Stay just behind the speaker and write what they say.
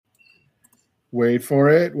Wait for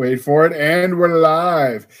it, and we're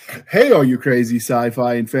live. Hey, all you crazy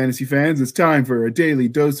sci-fi and fantasy fans, it's time for a daily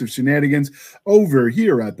dose of shenanigans over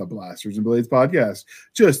here at the Blasters and Blades podcast.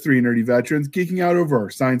 Just three nerdy veterans geeking out over our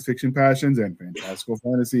science fiction passions and fantastical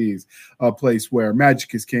fantasies. A place where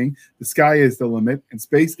magic is king, the sky is the limit, and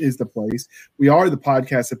space is the place. We are the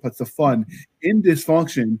podcast that puts the fun in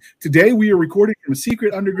dysfunction. Today, we are recording from a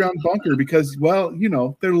secret underground bunker because, well, you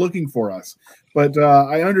know, they're looking for us. But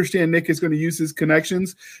I understand Nick is going to use his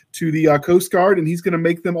connections to the Coast Guard, and he's going to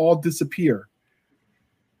make them all disappear.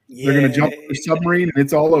 Yay. They're going to jump the submarine, and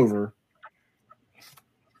it's all over.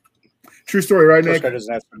 True story, right, Nick? Coast Guard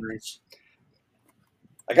doesn't have submarines.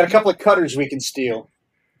 I got a couple of cutters we can steal.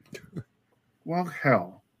 Well,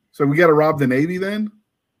 hell. So we got to rob the Navy then?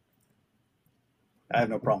 I have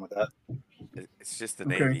no problem with that. It's just the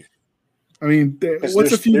Navy. I mean,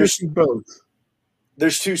 what's a few missing boats?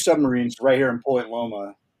 There's two submarines right here in Point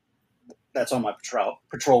Loma. That's on my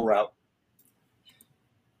patrol route.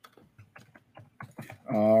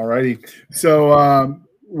 All righty. So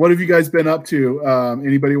what have you guys been up to?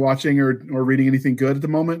 Anybody watching or reading anything good at the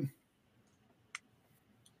moment?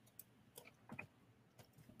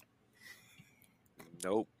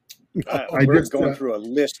 Nope. We're going through a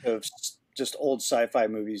list of just old sci-fi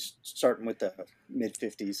movies, starting with the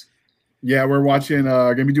mid-'50s. Yeah, we're watching.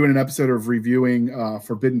 Going to be doing an episode of reviewing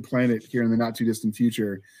Forbidden Planet here in the not too distant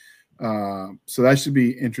future. So that should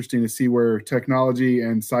be interesting to see where technology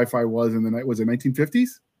and sci-fi was in the night. Was it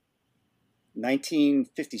 1950s?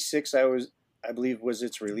 1956, I believe, was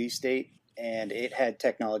its release date, and it had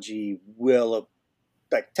technology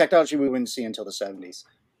technology we wouldn't see until the 70s.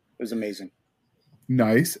 It was amazing.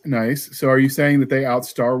 Nice. So, are you saying that they out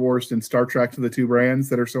Star Wars and Star Trek to the two brands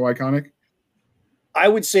that are so iconic? I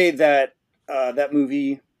would say that that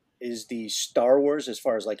movie is the Star Wars as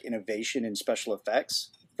far as like innovation and special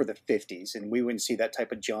effects for the 50s. And we wouldn't see that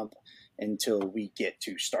type of jump until we get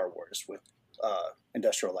to Star Wars with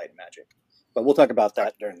Industrial Light and Magic. But we'll talk about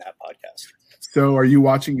that during that podcast. So are you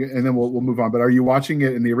watching it? And then we'll move on. But are you watching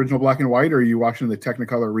it in the original black and white, or are you watching the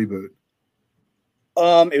Technicolor reboot?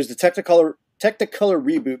 It was the Technicolor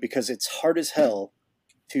reboot because it's hard as hell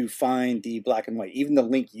to find the black and white. Even the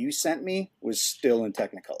link you sent me was still in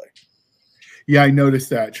Technicolor. Yeah, I noticed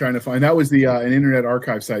that. Trying to find that was the an Internet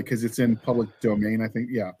Archive site because it's in public domain. I think,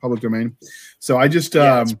 public domain. So I just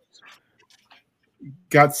got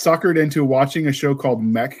suckered into watching a show called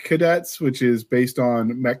Mech Cadets, which is based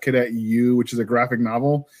on Mech Cadet U, which is a graphic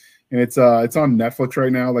novel, and it's on Netflix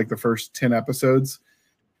right now, like the first 10 episodes.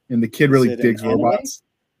 And the kid really digs robots.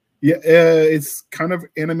 Yeah, it's kind of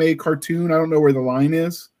anime cartoon. I don't know where the line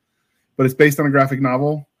is, but it's based on a graphic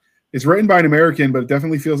novel. It's written by an American, but it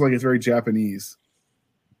definitely feels like it's very Japanese.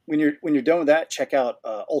 When you're done with that, check out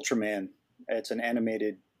Ultraman. It's an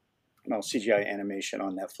animated, CGI animation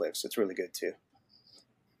on Netflix. It's really good too.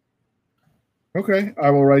 Okay,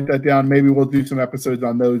 I will write that down. Maybe we'll do some episodes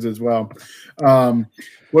on those as well.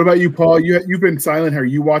 What about you, Paul? You've been silent. Are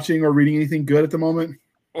you watching or reading anything good at the moment?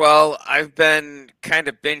 Well, I've been kind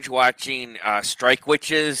of binge watching Strike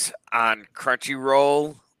Witches on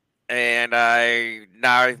Crunchyroll, and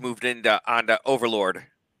I've moved onto Overlord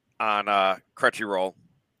on Crunchyroll.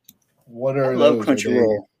 What are I love those?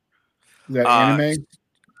 Crunchyroll. Is that anime?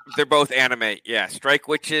 They're both anime. Yeah, Strike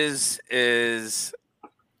Witches is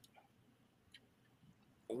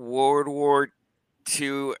World War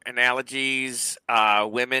II analogies.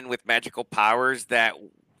 Women with magical powers that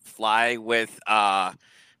fly with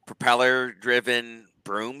propeller-driven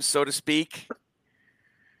brooms, so to speak.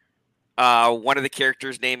 One of the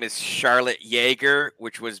characters' name is Charlotte Yeager,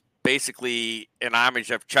 which was basically an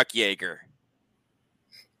homage of Chuck Yeager.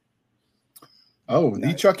 Oh,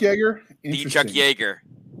 the Chuck Yeager? The Chuck Yeager.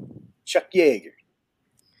 Chuck Yeager.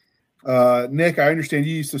 Nick, I understand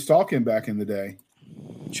you used to stalk him back in the day.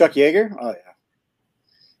 Chuck Yeager? Oh,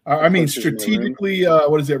 yeah. I mean, strategically,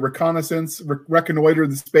 what is it? Reconnaissance, reconnoiter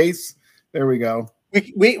the space. There we go.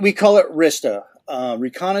 We call it RISTA,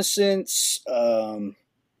 reconnaissance,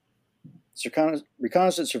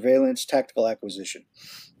 reconnaissance, surveillance, tactical acquisition.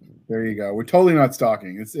 There you go. We're totally not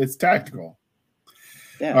stalking. It's tactical.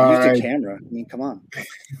 Yeah, use the camera. I mean, come on.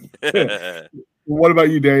 What about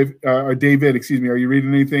you, Dave? Or David? Excuse me. Are you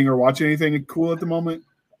reading anything or watching anything cool at the moment?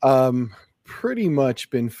 Pretty much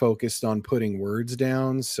been focused on putting words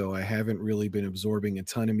down, so I haven't really been absorbing a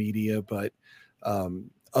ton of media, but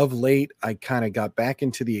of late I kind of got back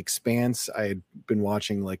into The Expanse. I had been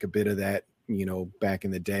watching like a bit of that, back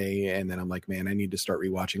in the day, and then I'm like, man, I need to start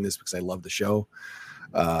rewatching this because I love the show.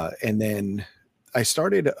 And then I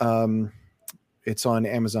started it's on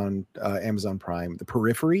Amazon Prime, The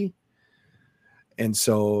Periphery. And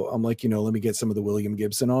so I'm like, let me get some of the William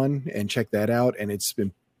Gibson on and check that out. And it's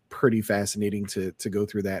been pretty fascinating to go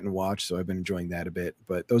through that and watch. So I've been enjoying that a bit.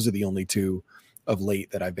 But those are the only two of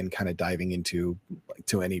late that I've been kind of diving into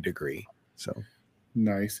to any degree. So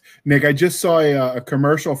nice. Nick, I just saw a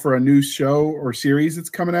commercial for a new show or series that's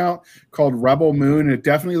coming out called Rebel Moon. And it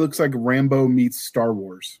definitely looks like Rambo meets Star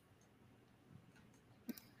Wars.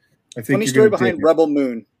 I think funny story behind Rebel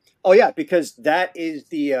Moon. Oh yeah, because that is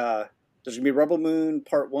the there's gonna be Rebel Moon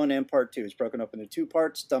Part 1 and Part 2. It's broken up into 2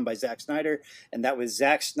 parts, done by Zack Snyder, and that was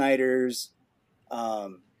Zack Snyder's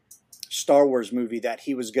Star Wars movie that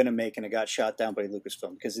he was gonna make, and it got shot down by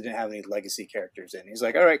Lucasfilm because it didn't have any legacy characters in. He's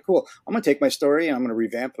like, all right, cool. I'm gonna take my story and I'm gonna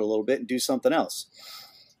revamp it a little bit and do something else.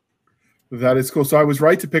 That is cool. So I was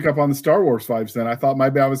right to pick up on the Star Wars vibes. Then I thought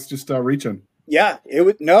maybe I was just reaching. Yeah, it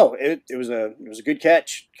was a good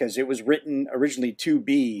catch because it was written originally to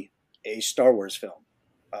be a Star Wars film,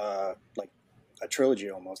 like a trilogy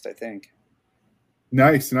almost, I think.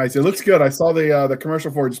 Nice. It looks good. I saw the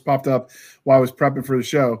commercial for it just popped up while I was prepping for the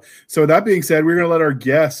show. So that being said, we're gonna let our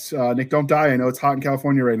guests, Nick, don't die. I know it's hot in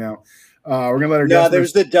California right now. We're gonna let our guests. No,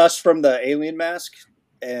 there's the dust from the alien mask,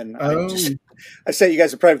 and I sent you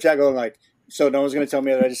guys a private chat going like. So no one's going to tell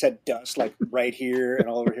me that I just had dust like right here and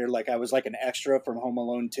all over here. Like I was like an extra from Home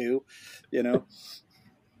Alone 2,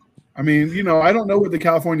 I mean, I don't know what the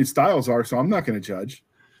California styles are, so I'm not going to judge.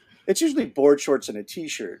 It's usually board shorts and a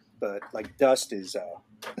t-shirt, but like dust is,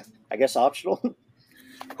 I guess, optional.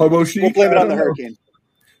 Hobo chic? We'll blame it on the hurricane.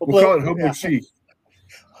 We'll call it hobo chic.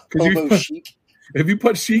 Hobo chic. If you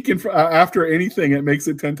put chic in after anything, it makes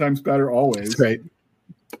it 10 times better always. That's right.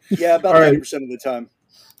 Yeah, about 90% of the time.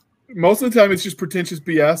 Most of the time, it's just pretentious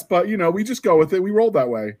BS, but we just go with it. We roll that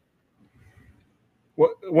way.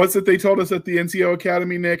 What's it they told us at the NCO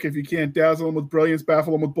Academy, Nick? If you can't dazzle them with brilliance,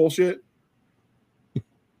 baffle them with bullshit.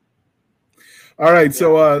 All right,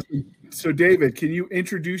 so David, can you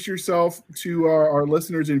introduce yourself to our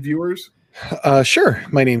listeners and viewers? Sure.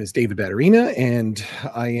 My name is David Batterina, and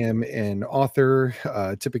I am an author,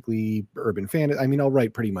 typically urban fantasy. I mean, I'll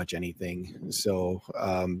write pretty much anything. So.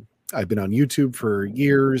 I've been on YouTube for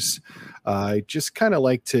years. I just kind of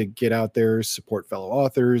like to get out there, support fellow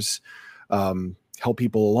authors, help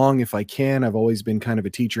people along if I can. I've always been kind of a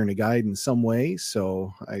teacher and a guide in some way.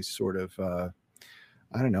 So I sort of,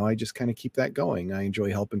 I don't know, I just kind of keep that going. I enjoy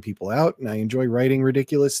helping people out and I enjoy writing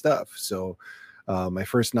ridiculous stuff. So my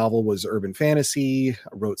first novel was urban fantasy.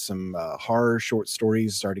 I wrote some horror short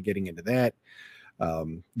stories, started getting into that.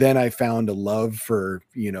 Then I found a love for,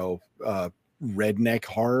 redneck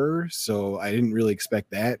horror, so I didn't really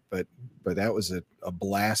expect that, but that was a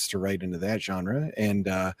blast to write into that genre. And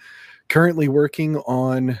currently working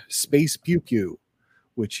on Space Pew Pew,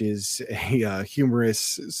 which is a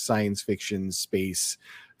humorous science fiction space.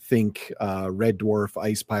 Think Red Dwarf,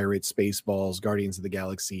 Ice Pirates, Spaceballs, Guardians of the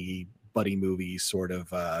Galaxy, buddy movie sort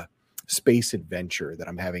of space adventure that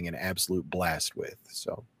I'm having an absolute blast with.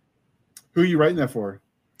 So, who are you writing that for?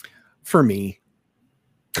 For me.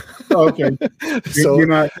 Oh, okay. So you're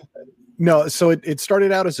not. No, so it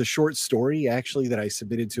started out as a short story actually that I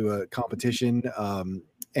submitted to a competition,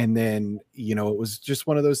 and then it was just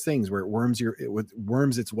one of those things where it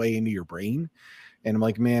worms its way into your brain, and I'm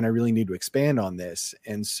like, man, I really need to expand on this,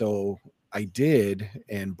 and so I did,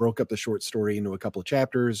 and broke up the short story into a couple of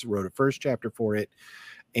chapters, wrote a first chapter for it,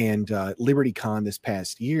 and LibertyCon this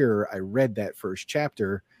past year, I read that first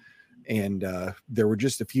chapter. And there were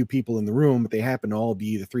just a few people in the room, but they happened to all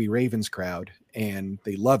be the Three Ravens crowd, and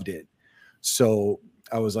they loved it. So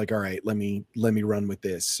I was like, all right, let me run with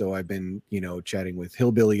this. So I've been, chatting with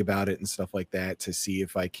Hillbilly about it and stuff like that to see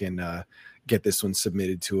if I can get this one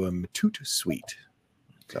submitted to him. Toot sweet.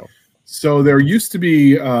 So there used to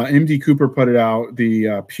be MD Cooper put it out,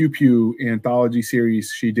 the Pew Pew anthology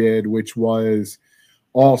series she did, which was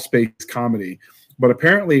all space comedy. But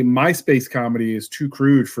apparently my space comedy is too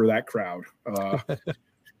crude for that crowd.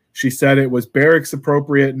 She said it was barracks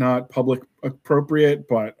appropriate, not public appropriate,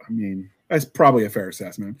 but I mean, that's probably a fair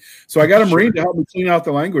assessment. So I got a Marine to help me clean out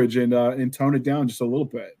the language and tone it down just a little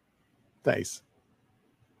bit. Nice.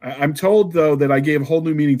 I'm told, though, that I gave a whole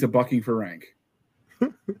new meaning to bucking for rank.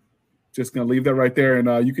 Just going to leave that right there,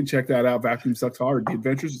 and you can check that out. Vacuum Sucks Hard, The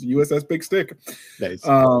Adventures of the USS Big Stick. Nice.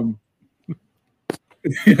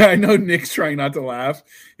 Yeah, I know Nick's trying not to laugh.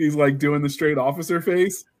 He's like doing the straight officer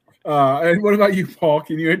face. And what about you, Paul?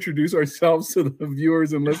 Can you introduce ourselves to the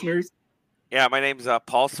viewers and listeners? Yeah, my name's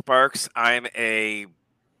Paul Sparks. I'm a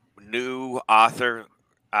new author.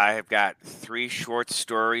 I have got 3 short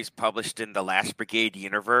stories published in the Last Brigade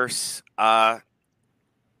universe. Bill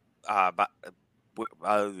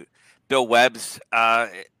Webb's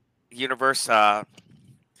universe. I've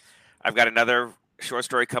got another short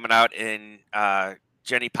story coming out in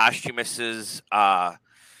Jenny Posthumous's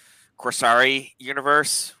Corsari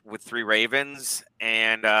universe with 3 Ravens,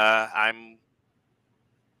 and I'm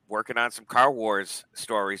working on some Car Wars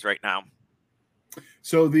stories right now.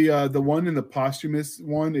 So the one in the posthumous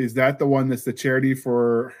one, is that the one that's the charity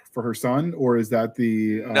for her son, or is that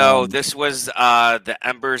the No, this was the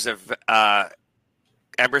Embers of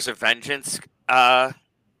Vengeance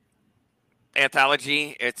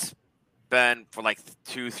anthology. It's been for like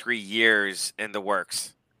 2-3 years in the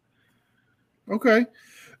works. Okay.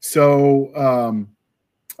 So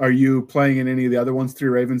are you playing in any of the other ones 3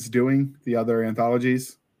 Ravens doing, the other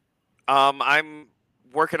anthologies? I'm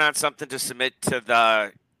working on something to submit to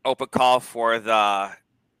the open call for the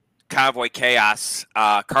Convoy Chaos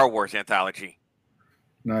Car Wars anthology.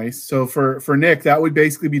 Nice. So for Nick, that would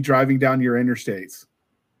basically be driving down your interstates.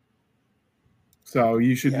 So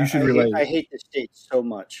you should relate. I hate the States so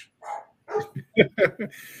much.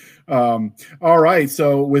 All right.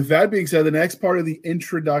 So with that being said, the next part of the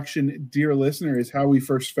introduction, dear listener, is how we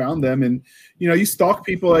first found them. And you stalk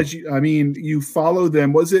people you follow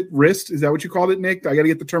them. Was it Wrist? Is that what you called it, Nick? I got to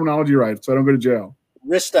get the terminology right so I don't go to jail.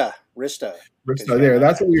 Rista. There.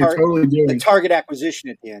 That's what we were totally doing. The target acquisition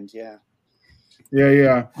at the end. Yeah.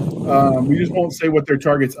 Yeah. We just won't say what they're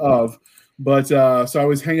targets of. But so I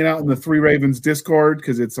was hanging out in the 3 Ravens Discord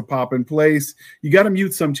because it's a pop-in place. You got to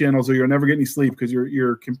mute some channels or you'll never get any sleep because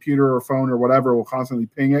your computer or phone or whatever will constantly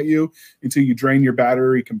ping at you until you drain your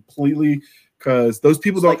battery completely, because those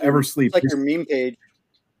people don't ever sleep. It's like your meme page,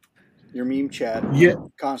 your meme chat,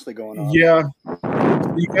 constantly going on. Yeah,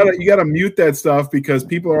 you gotta mute that stuff because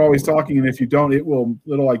people are always talking, and if you don't, it'll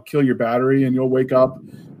like kill your battery, and you'll wake up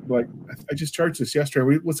like, I just charged this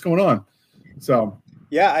yesterday. What's going on? So.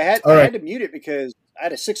 Yeah, I had to mute it because I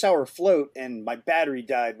had a 6-hour float and my battery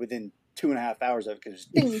died within 2.5 hours of it because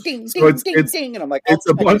ding, and I'm like, it's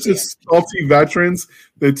a bunch of salty veterans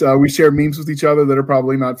that we share memes with each other that are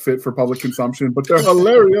probably not fit for public consumption, but they're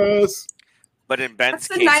hilarious. But in Ben's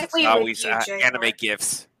case, it's always anime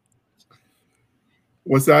gifs.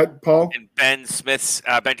 What's that, Paul? In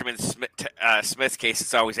Benjamin Smith's case,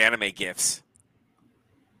 it's always anime gifs.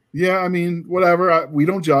 Yeah, I mean, whatever. We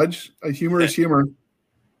don't judge. Humor is humor.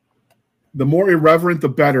 The more irreverent, the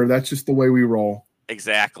better. That's just the way we roll.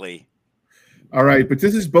 Exactly. All right, but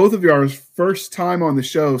this is both of yours first time on the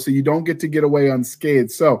show, so you don't get to get away unscathed.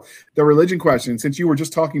 So the religion question, since you were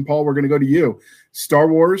just talking, Paul, we're going to go to you. Star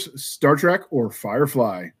Wars, Star Trek, or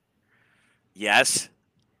Firefly? Yes.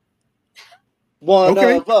 One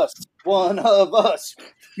of us. One of us.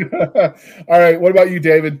 All right, what about you,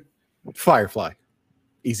 David? Firefly.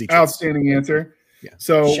 Easy choice. Outstanding answer. Yeah.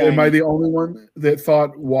 So am I the only one that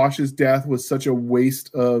thought Wash's death was such a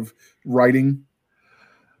waste of writing?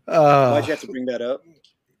 Why'd you have to bring that up?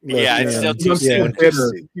 Yeah, it's still too soon.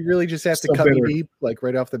 You really just have to cut me deep, like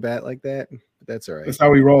right off the bat like that. But that's all right. That's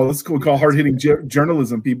how we roll. This is what we call hard-hitting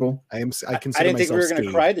journalism, people. I didn't think we were going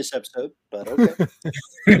to cry this episode, but okay.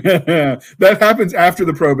 That happens after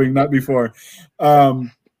the probing, not before.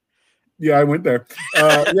 Yeah, I went there.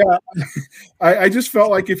 I just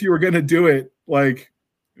felt like if you were going to do it, like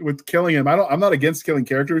with killing him, I'm not against killing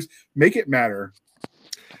characters. Make it matter.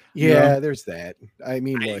 Yeah, there's that. I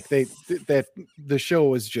mean, look, the show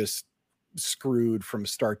was just screwed from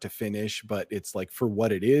start to finish, but it's like for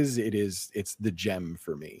what it's the gem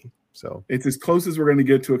for me. So it's as close as we're going to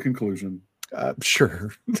get to a conclusion.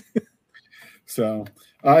 Sure. So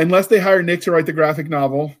unless they hire Nick to write the graphic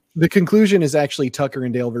novel. The conclusion is actually Tucker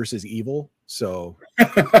and Dale versus Evil. So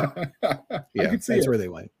yeah, that's where they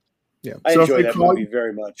went. Yeah. I enjoyed that movie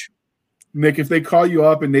very much. Nick, if they call you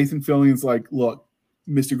up and Nathan Fillion's like, look,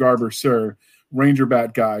 Mr. Garber, sir, Ranger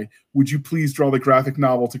Bat guy, would you please draw the graphic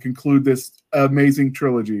novel to conclude this amazing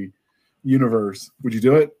trilogy universe? Would you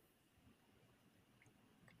do it?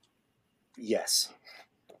 Yes.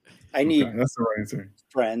 I need that's the right answer.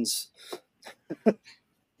 Friends.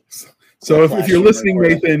 So if you're listening,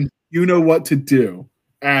 Nathan, you know what to do.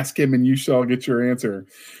 Ask him and you shall get your answer.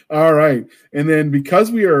 All right. And then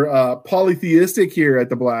because we are polytheistic here at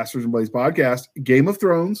the Blasters and Blades podcast, Game of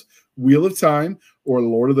Thrones, Wheel of Time, or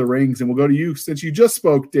Lord of the Rings. And we'll go to you. Since you just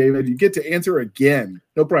spoke, David, you get to answer again.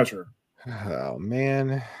 No pressure. Oh,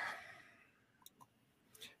 man.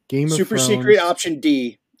 Game of Super Thrones. secret option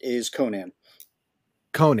D is Conan.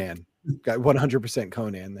 Conan. Got 100%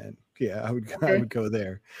 Conan then. Yeah, I would go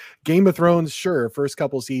there. Game of Thrones, sure. First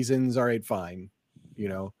couple seasons, all right, fine. You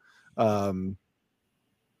know, I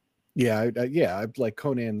like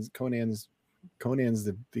Conan's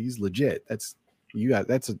he's legit. That's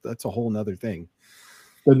a whole nother thing.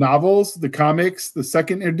 The novels, the comics, the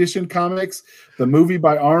second edition comics, the movie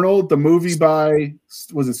by Arnold, the movie by,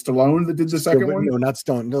 was it Stallone that did the second one? No, not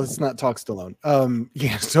Stone. No, let's not talk Stallone.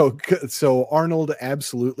 Yeah, so Arnold,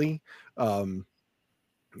 absolutely. I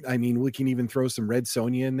mean, we can even throw some Red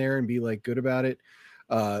Sonja in there and be like good about it.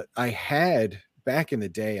 I had back in the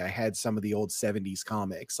day, I had some of the old 70s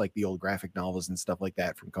comics, like the old graphic novels and stuff like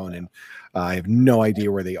that from Conan. I have no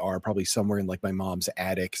idea where they are, probably somewhere in like my mom's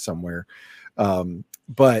attic somewhere.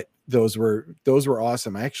 But those were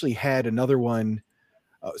awesome. I actually had another one.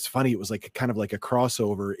 It's funny. It was like kind of like a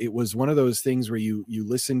crossover. It was one of those things where you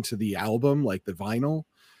listen to the album, like the vinyl,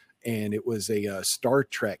 and it was a Star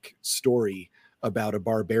Trek story about a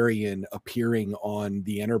barbarian appearing on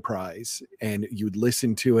the Enterprise, and you'd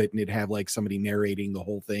listen to it and it'd have like somebody narrating the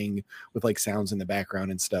whole thing with like sounds in the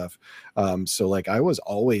background and stuff. So like I was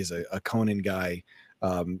always a Conan guy.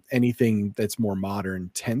 Anything that's more modern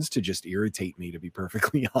tends to just irritate me, to be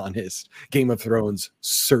perfectly honest. Game of Thrones,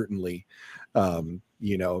 certainly,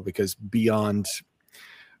 because beyond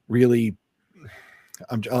really,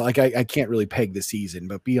 I'm like, I can't really peg the season,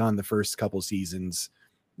 but beyond the first couple seasons,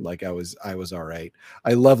 like I was all right.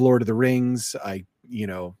 I love Lord of the Rings. I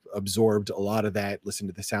absorbed a lot of that, listened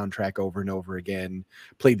to the soundtrack over and over again,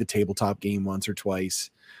 played the tabletop game once or twice.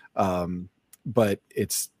 But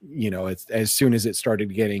it's as soon as it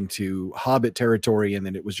started getting to Hobbit territory, and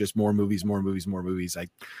then it was just more movies,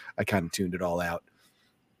 I kind of tuned it all out.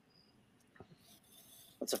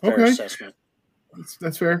 That's a fair assessment.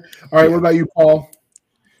 That's fair. All right, what about you, Paul?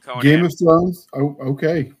 Conan. Game of Thrones. Oh,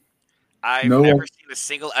 okay. I've never seen a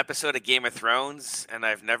single episode of Game of Thrones, and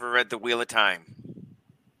I've never read The Wheel of Time.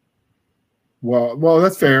 Well,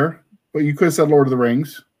 that's fair. But you could have said Lord of the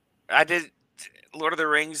Rings. I did Lord of the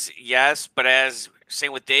Rings, yes, but as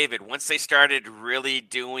same with David, once they started really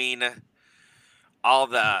doing all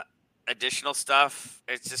the additional stuff,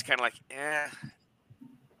 it's just kind of like,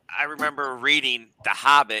 I remember reading The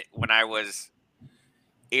Hobbit when I was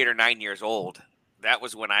 8 or 9 years old. That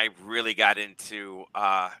was when I really got into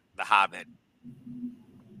The Hobbit.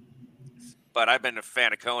 But I've been a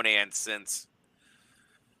fan of Conan since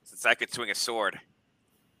I could swing a sword.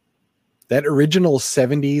 That original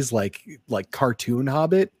 70s like cartoon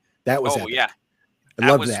Hobbit, that was epic. Yeah. I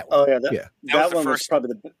love that one. Oh yeah, that one was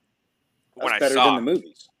probably better than the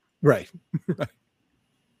movies. Right.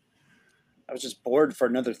 I was just bored for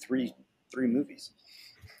another three movies.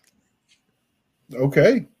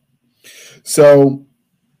 Okay. So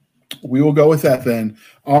we will go with that then.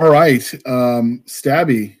 All right.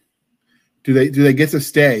 Stabby, do they get to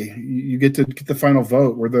stay? You get to get the final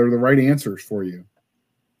vote. Were there the right answers for you?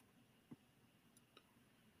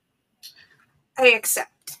 I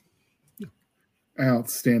accept.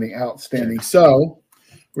 Outstanding. So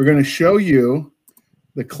we're going to show you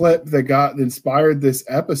the clip that inspired this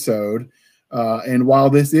episode. And while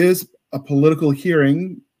this is a political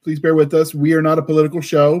hearing, please bear with us. We are not a political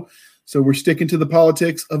show, so we're sticking to the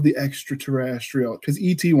politics of the extraterrestrial because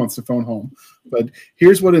ET wants to phone home. But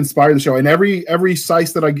here's what inspired the show. And every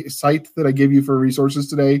site that I give you for resources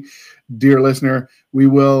today, dear listener, we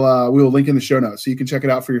will link in the show notes so you can check it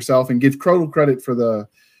out for yourself and give total credit for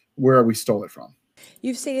where we stole it from.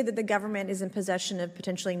 You've stated that the government is in possession of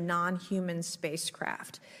potentially non-human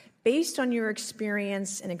spacecraft. Based on your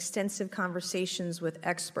experience and extensive conversations with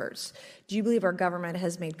experts, do you believe our government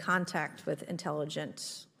has made contact with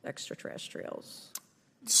intelligent extraterrestrials?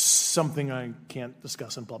 Something I can't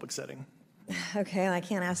discuss in public setting. Okay, I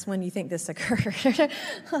can't ask when you think this occurred.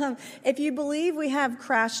 If you believe we have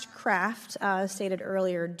crashed craft, stated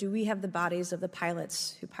earlier, do we have the bodies of the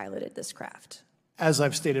pilots who piloted this craft? As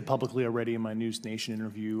I've stated publicly already in my News Nation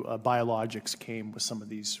interview, biologics came with some of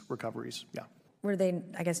these recoveries. Yeah. Were they,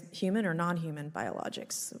 I guess, human or non-human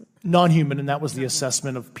biologics? Non-human, and that was the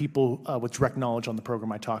assessment of people with direct knowledge on the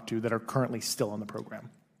program I talked to that are currently still on the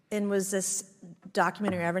program. And was this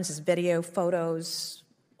documentary evidence, this video, photos,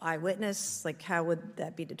 eyewitness? Like, how would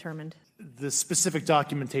that be determined? The specific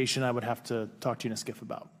documentation I would have to talk to you in a skiff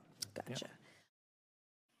about. Gotcha. Yeah.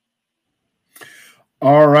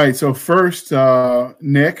 All right. So first,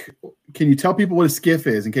 Nick, can you tell people what a skiff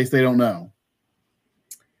is in case they don't know?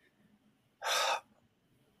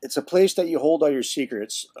 It's a place that you hold all your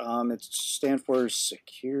secrets. It stands for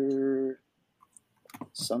Secure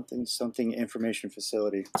something information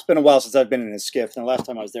facility. It's been a while since I've been in a skiff, and the last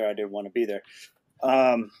time I was there, I didn't want to be there.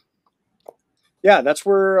 Yeah, that's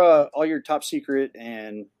where all your top secret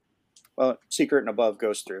and secret and above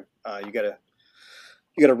goes through. You got a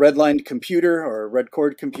redlined computer or a red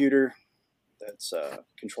cord computer that's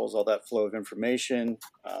controls all that flow of information.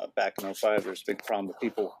 Back in 2005, there's a big problem with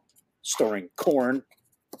people storing corn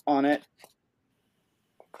on it.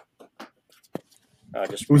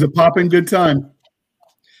 Just It was a popping good time.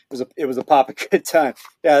 it was a popping good time.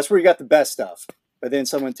 Yeah, that's where you got the best stuff. But then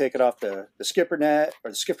someone take it off the skipper net,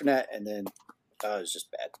 and then it was just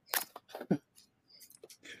bad.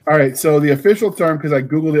 All right, so the official term, because I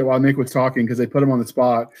Googled it while Nick was talking, because they put him on the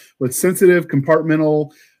spot, was sensitive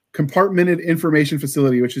compartmented information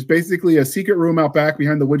facility, which is basically a secret room out back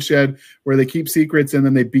behind the woodshed where they keep secrets and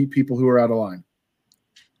then they beat people who are out of line.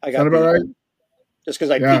 I got Sound about right? just because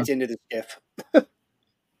I peeked into the skiff.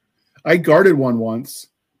 I guarded one once,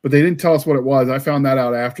 but they didn't tell us what it was. I found that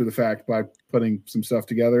out after the fact by putting some stuff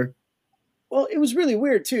together. Well, it was really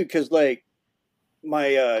weird too, because like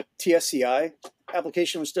my TSCI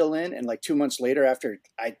application was still in, and like 2 months later, after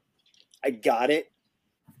I got it,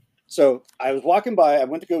 so I was walking by. I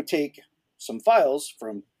went to go take some files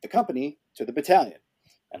from the company to the battalion,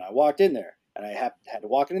 and I walked in there, and I had to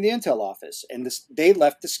walk into the intel office, and they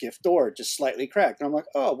left the skiff door just slightly cracked, and I'm like,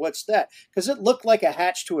 oh, what's that? Because it looked like a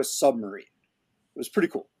hatch to a submarine. It was pretty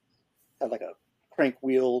cool. Had like a crank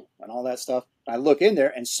wheel and all that stuff. I look in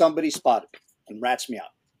there, and somebody spotted me and rats me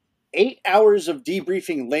out. 8 hours of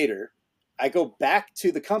debriefing later, I go back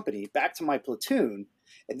to the company, back to my platoon,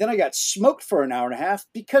 and then I got smoked for an hour and a half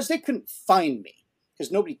because they couldn't find me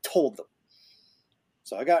because nobody told them.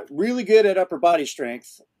 So I got really good at upper body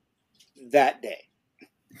strength that day.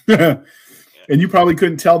 And you probably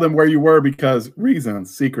couldn't tell them where you were because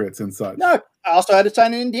reasons, secrets, and such. No, I also had to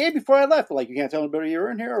sign an NDA before I left. Like, you can't tell anybody you were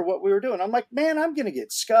in here or what we were doing. I'm like, man, I'm going to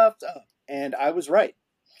get scuffed up. And I was right.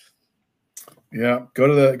 Yeah, go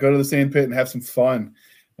to the sand pit and have some fun.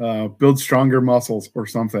 Build stronger muscles or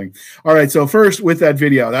something. All right, so first with that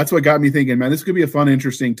video, that's what got me thinking, man, this could be a fun,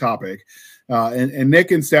 interesting topic. And Nick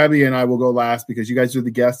and Stabby and I will go last because you guys are the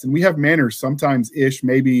guests, and we have manners sometimes.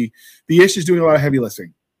 Maybe the Ish is doing a lot of heavy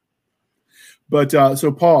lifting. But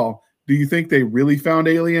so Paul, do you think they really found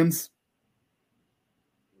aliens?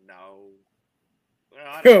 No. Well,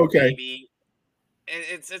 I don't know, Okay. maybe.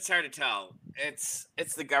 It's hard to tell. It's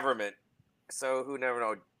the government, so who never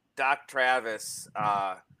know. Doc Travis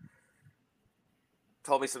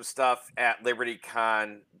told me some stuff at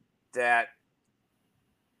LibertyCon that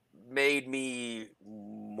made me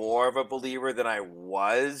more of a believer than I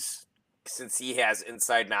was, since he has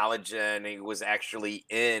inside knowledge and he was actually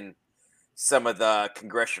in some of the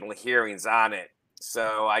congressional hearings on it.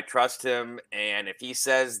 So I trust him, and if he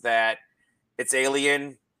says that it's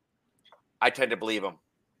alien, I tend to believe him.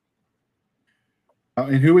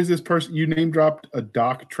 And who is this person? You name dropped a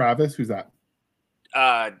Doc Travis. Who's that?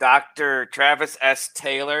 Dr. Travis S.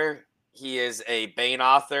 Taylor. He is a Bain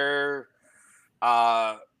author.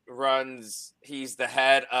 He's the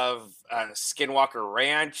head of Skinwalker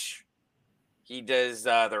Ranch. He does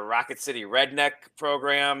the Rocket City Redneck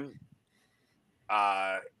program.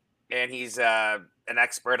 And he's an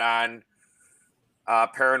expert on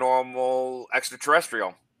paranormal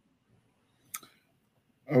extraterrestrial.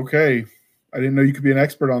 Okay. I didn't know you could be an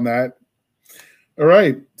expert on that. All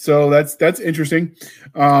right. So that's interesting.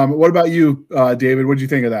 What about you, David? What did you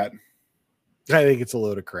think of that? I think it's a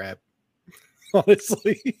load of crap.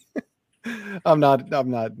 Honestly. I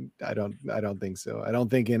don't think so. I don't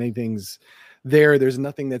think anything's there. There's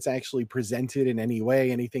nothing that's actually presented in any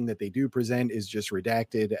way. Anything that they do present is just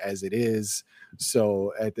redacted as it is.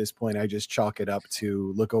 So at this point, I just chalk it up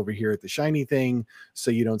to look over here at the shiny thing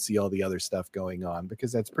so you don't see all the other stuff going on,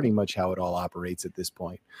 because that's pretty much how it all operates at this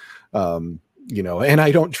point. And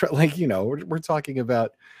I don't we're talking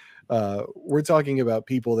about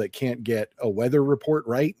people that can't get a weather report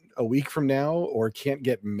right a week from now or can't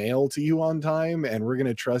get mail to you on time, and we're going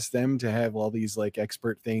to trust them to have all these like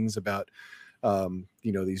expert things about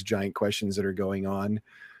these giant questions that are going on.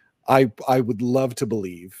 I would love to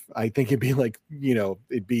believe. I think it'd be like,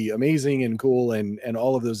 it'd be amazing and cool and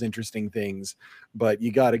all of those interesting things, but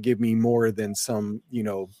you got to give me more than some,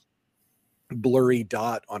 blurry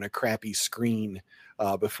dot on a crappy screen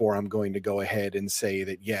before I'm going to go ahead and say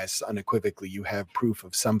that, yes, unequivocally, you have proof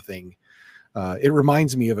of something. It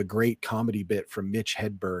reminds me of a great comedy bit from Mitch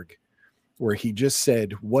Hedberg where he just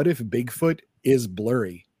said, "What if Bigfoot is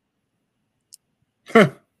blurry?"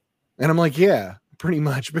 And I'm like, yeah, pretty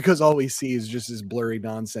much, because all we see is just this blurry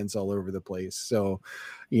nonsense all over the place. So,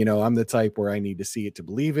 I'm the type where I need to see it to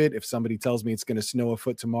believe it. If somebody tells me it's going to snow a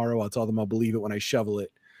foot tomorrow, I'll tell them I'll believe it when I shovel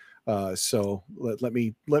it. So let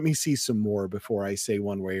me see some more before I say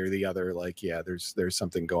one way or the other, like, yeah, there's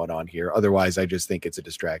something going on here. Otherwise, I just think it's a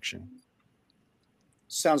distraction.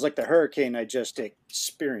 Sounds like the hurricane I just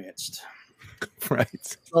experienced.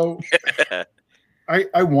 Right. So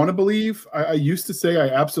I want to believe. I used to say I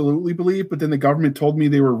absolutely believe, but then the government told me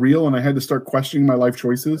they were real, and I had to start questioning my life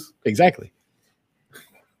choices. Exactly.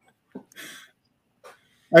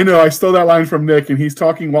 I know. I stole that line from Nick, and he's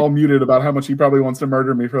talking while muted about how much he probably wants to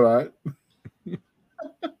murder me for that.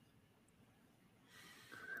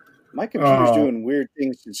 My computer's doing weird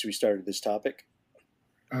things since we started this topic.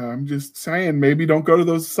 I'm just saying, maybe don't go to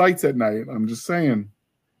those sites at night. I'm just saying.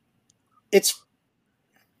 It's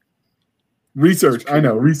research. I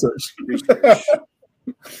know, research. Research.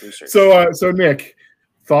 So Nick,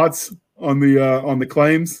 thoughts on the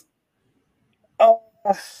claims? Oh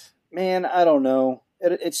man, I don't know.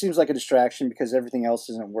 It seems like a distraction because everything else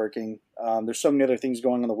isn't working. There's so many other things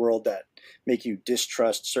going on in the world that make you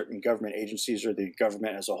distrust certain government agencies or the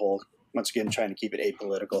government as a whole. Once again, trying to keep it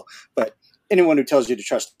apolitical. But anyone who tells you to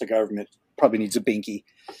trust the government probably needs a binky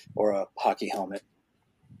or a hockey helmet.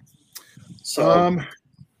 So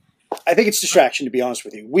I think it's distraction, to be honest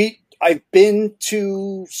with you. I've been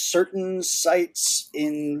to certain sites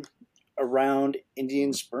around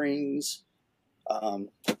Indian Springs.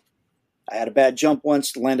 I had a bad jump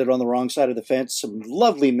once, landed on the wrong side of the fence. Some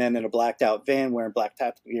lovely men in a blacked out van wearing black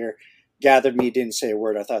tactical gear gathered me, didn't say a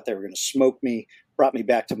word. I thought they were going to smoke me, brought me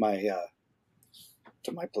back to my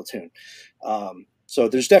platoon. So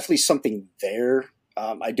there's definitely something there.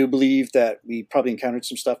 I do believe that we probably encountered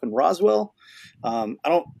some stuff in Roswell.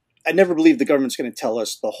 I never believe the government's going to tell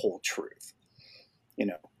us the whole truth.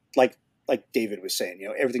 Like David was saying,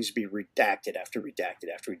 everything's going to be redacted after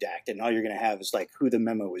redacted after redacted. And all you're going to have is like who the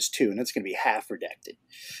memo is to, and it's going to be half redacted,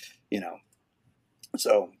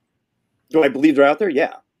 So do I believe they're out there?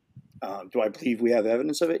 Yeah. Do I believe we have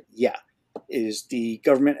evidence of it? Yeah. Is the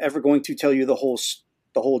government ever going to tell you the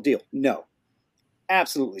whole deal? No,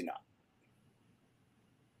 absolutely not.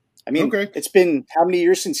 I mean, It's been how many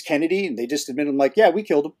years since Kennedy, and they just admitted, like, yeah, we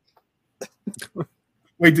killed him.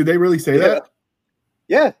 Wait, did they really say that?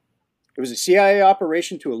 Yeah. It was a CIA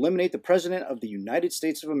operation to eliminate the president of the United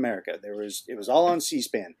States of America. It was all on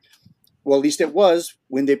C-SPAN. Well, at least it was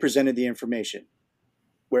when they presented the information.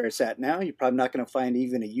 Where it's at now, you're probably not going to find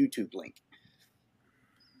even a YouTube link.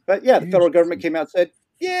 But yeah, the federal government came out and said,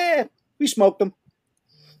 yeah, we smoked them.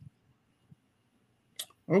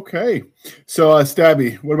 Okay. So,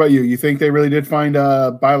 Stabby, what about you? You think they really did find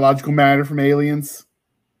biological matter from aliens?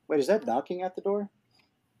 Wait, is that knocking at the door?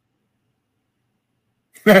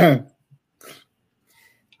 No.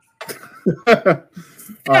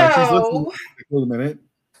 Wait a minute.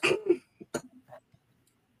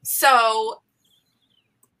 So,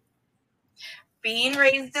 being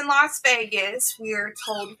raised in Las Vegas, we are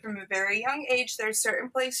told from a very young age there's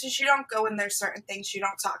certain places you don't go and there's certain things you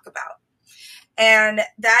don't talk about. And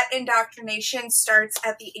that indoctrination starts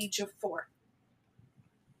at the age of 4.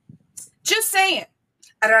 Just saying.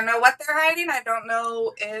 I don't know what they're hiding. I don't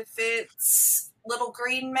know if it's little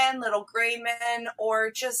green men, little gray men, or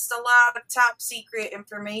just a lot of top secret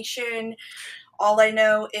information. All I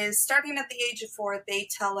know is starting at the age of 4, they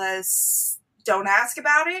tell us, don't ask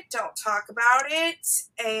about it, don't talk about it,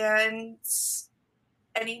 and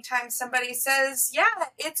anytime somebody says, yeah,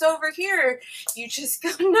 it's over here, you just go,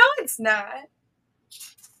 no, it's not.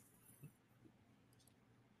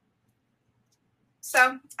 So,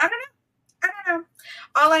 I don't know.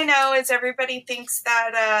 All I know is everybody thinks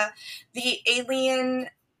that the alien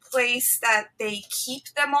place that they keep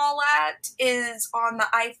them all at is on the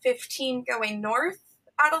I-15 going north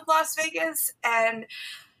out of Las Vegas, and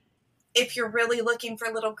if you're really looking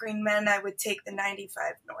for little green men, I would take the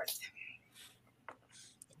 95 north.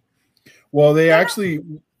 Well, they actually,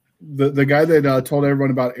 the guy that told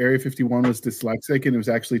everyone about Area 51 was dyslexic, and it was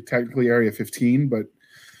actually technically Area 15, but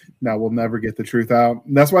now we'll never get the truth out.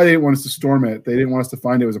 And that's why they didn't want us to storm it. They didn't want us to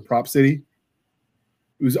find it was a prop city.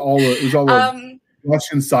 It was all a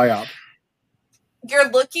Russian psyop.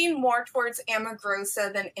 You're looking more towards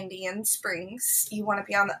Amagrosa than Indian Springs. You want to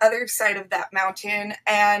be on the other side of that mountain.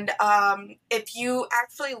 And if you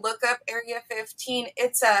actually look up Area 15,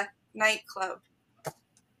 it's a nightclub.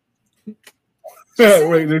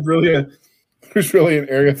 Wait, there's really an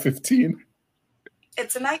Area 15?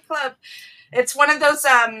 It's a nightclub. It's one of those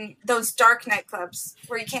dark nightclubs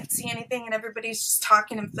where you can't see anything and everybody's just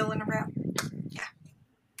talking and filling around. Yeah.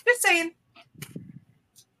 Just saying.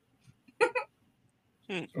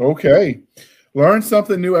 Okay. Learn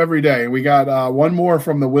something new every day. We got one more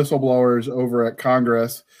from the whistleblowers over at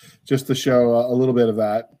Congress just to show a little bit of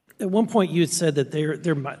that. At one point you had said that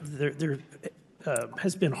there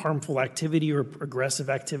has been harmful activity or aggressive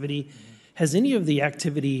activity. Has any of the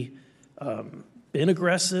activity been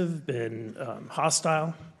aggressive, been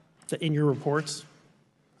hostile in your reports?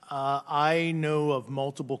 I know of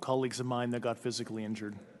multiple colleagues of mine that got physically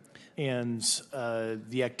injured. And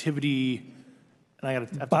the activity...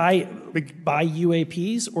 And by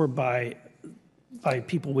UAPs or by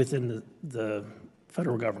people within the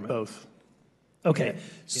Federal government? Both. Okay,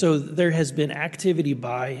 so there has been activity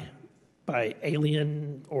by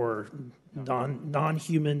alien or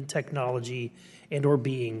non-human technology and or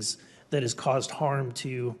beings that has caused harm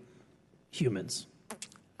to humans.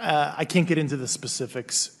 I can't get into the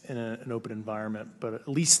specifics in an open environment, but at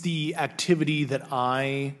least the activity that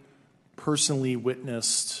I personally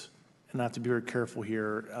witnessed, and I have to be very careful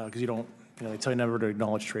here because they tell you never to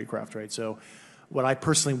acknowledge tradecraft, right? So what I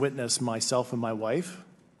personally witnessed myself and my wife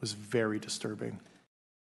was very disturbing.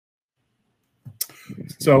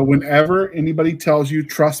 So whenever anybody tells you,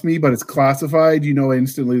 trust me, but it's classified, you know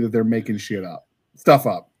instantly that they're making stuff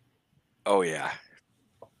up. Oh, yeah.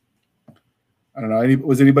 I don't know.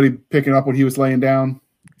 Was anybody picking up what he was laying down?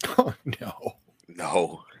 Oh, no.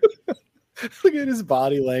 No. Look at his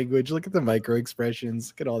body language. Look at the micro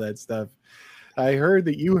expressions. Look at all that stuff. I heard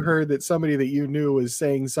that you heard that somebody that you knew was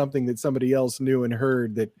saying something that somebody else knew and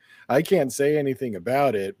heard that I can't say anything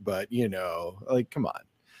about it, but come on.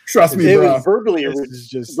 Trust me, It bro. was verbally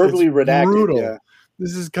redacted. Brutal. Yeah.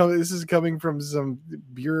 This is coming from some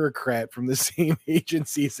bureaucrat from the same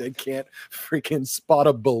agencies that can't freaking spot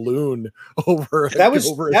a balloon over. That was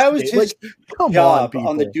his come job on,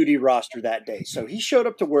 on the duty roster that day. So he showed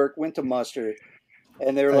up to work, went to muster,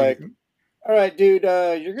 and they were like, "All right, dude,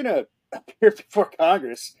 you're gonna appear before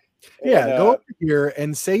Congress." Yeah, and, go over here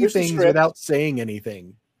and say things without saying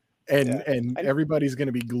anything, and everybody's going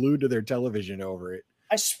to be glued to their television over it.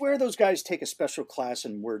 I swear those guys take a special class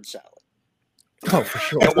in word salad. Oh, for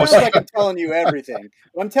sure. It's not like I'm telling you everything.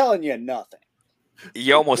 I'm telling you nothing.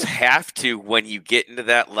 You almost have to when you get into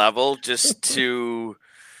that level just to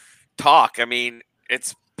talk. I mean,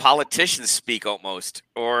 it's politicians speak almost,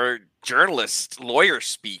 or journalists, lawyers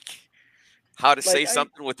speak. How to say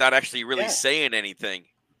something without actually really saying anything.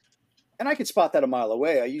 And I could spot that a mile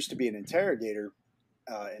away. I used to be an interrogator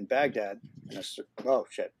in Baghdad. Oh,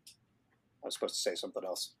 shit. I was supposed to say something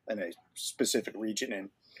else in a specific region in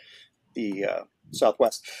the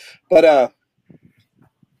Southwest. But,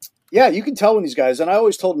 yeah, you can tell when these guys, and I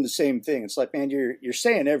always told them the same thing. It's like, man, you're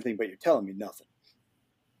saying everything, but you're telling me nothing.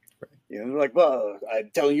 Right. They're like, well, I'm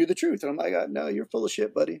telling you the truth. And I'm like, no, you're full of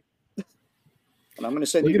shit, buddy. And I'm going to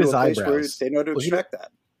send you to a place where they know to extract that.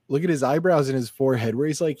 Look at his eyebrows and his forehead where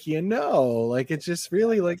he's like, it's just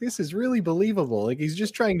really this is really believable. Like he's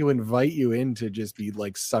just trying to invite you in to just be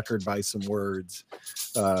like suckered by some words.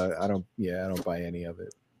 I don't buy any of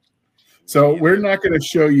it. So we're not going to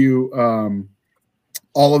show you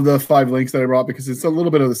all of the 5 links that I brought because it's a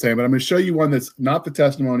little bit of the same, but I'm going to show you one that's not the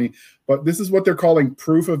testimony, but this is what they're calling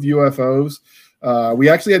proof of UFOs. We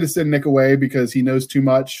actually had to send Nick away because he knows too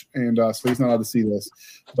much, and so he's not allowed to see this.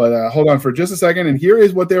 But hold on for just a second, and here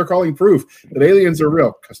is what they are calling proof that aliens are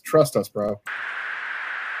real. Because trust us, bro.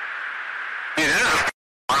 Dude, there's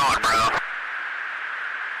on, bro.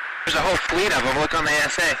 There's a whole fleet of them. Look on the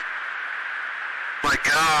ASA. My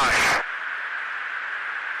gosh.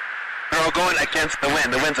 They're all going against the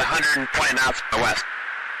wind. The wind's 120 knots from the west.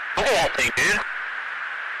 Look at that thing, dude.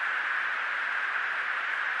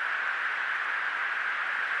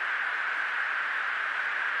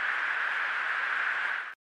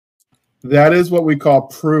 That is what we call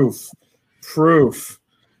proof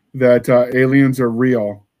that aliens are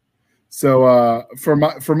real. So for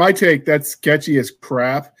my take, that's sketchy as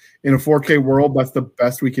crap. In a 4K world, that's the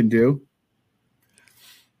best we can do.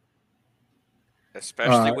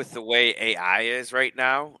 Especially with the way AI is right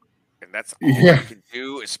now. And that's all you can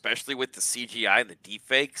do, especially with the CGI and the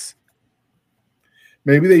deepfakes.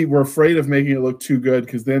 Maybe they were afraid of making it look too good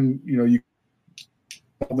because then, you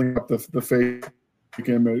holding up the fake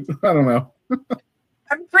image. I don't know.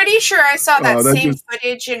 I'm pretty sure I saw that same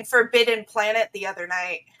footage in Forbidden Planet the other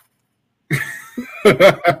night.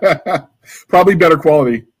 Probably better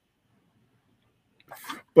quality.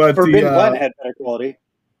 But Forbidden Planet had better quality.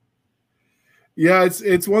 Yeah,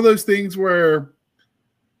 it's one of those things where,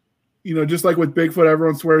 just like with Bigfoot,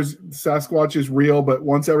 everyone swears Sasquatch is real, but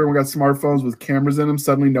once everyone got smartphones with cameras in them,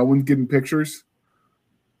 suddenly no one's getting pictures.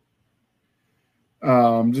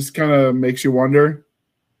 Just kind of makes you wonder.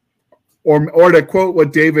 Or to quote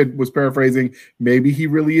what David was paraphrasing, maybe he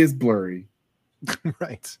really is blurry.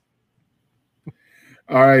 Right.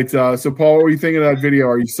 All right. So, Paul, what were you thinking of that video?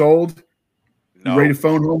 Are you sold? No. You ready to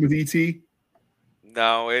phone home with ET?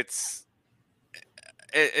 No, it's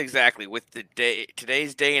exactly with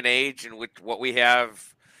today's day and age, and with what we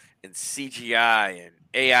have in CGI and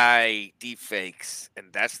AI deepfakes,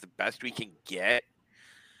 and that's the best we can get.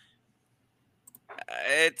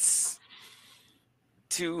 It's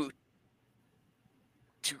too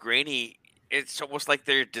grainy. It's almost like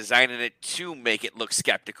they're designing it to make it look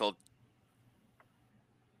skeptical,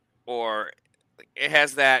 or it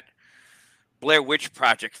has that Blair Witch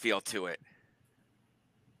Project feel to it.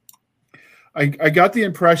 I got the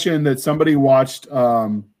impression that somebody watched,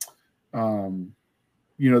 the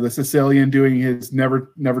Sicilian doing his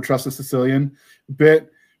never trust a Sicilian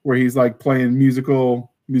bit where he's like playing musical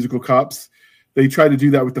cups. They tried to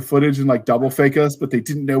do that with the footage and like double fake us, but they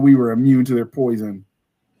didn't know we were immune to their poison.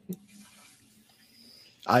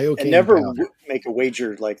 And never make a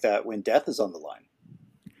wager like that when death is on the line.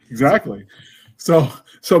 Exactly. So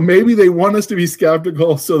maybe they want us to be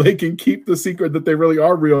skeptical so they can keep the secret that they really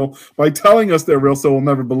are real by telling us they're real, so we'll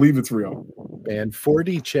never believe it's real. And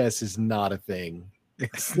 4D chess is not a thing.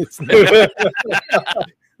 It's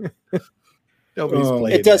Nobody's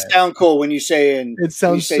playing. It does sound cool when you say, and it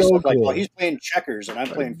sounds so cool. Like, well, he's playing checkers and I'm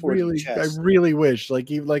playing 4D chess. I really wish, like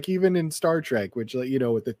even in Star Trek, which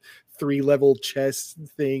with the 3-level chess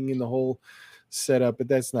thing and the whole setup, but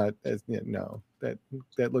that's not. No, that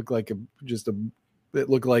looked like it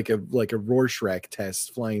looked like a Rorschach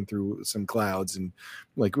test flying through some clouds, and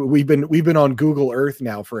like we've been on Google Earth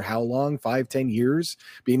now for how long? 5-10 years,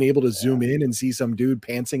 being able to zoom in and see some dude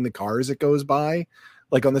pantsing the car as it goes by,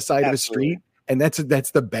 like on the side of a street. And that's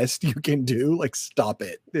the best you can do. Like, stop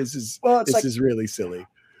it. This is really silly.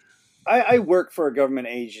 I work for a government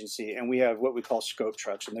agency, and we have what we call scope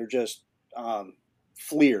trucks, and they're just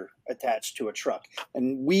FLIR attached to a truck,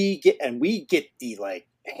 and we get the like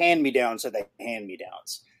hand-me-downs of the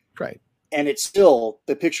hand-me-downs. Right. And it's still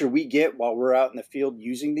the picture we get while we're out in the field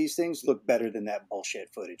using these things look better than that bullshit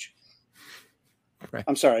footage. Right.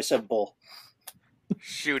 I'm sorry, I said bull.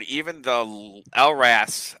 Shoot, even the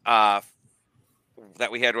LRAS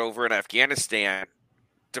that we had over in Afghanistan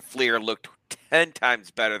to FLIR looked 10 times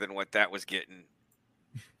better than what that was getting.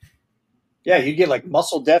 Yeah, you get like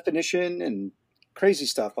muscle definition and crazy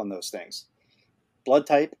stuff on those things. Blood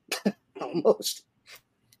type, almost.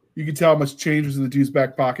 You can tell how much change was in the dude's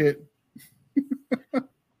back pocket.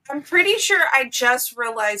 I'm pretty sure I just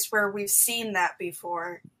realized where we've seen that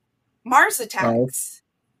before. Mars Attacks.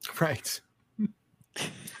 Right.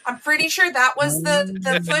 I'm pretty sure that was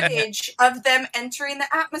the footage of them entering the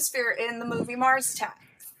atmosphere in the movie Mars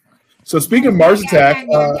Attacks. So speaking of Mars Attack,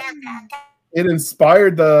 it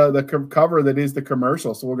inspired the cover that is the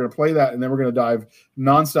commercial. So we're going to play that, and then we're going to dive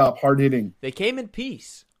nonstop, hard-hitting. They came in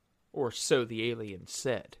peace, or so the aliens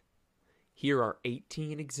said. Here are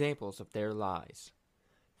 18 examples of their lies.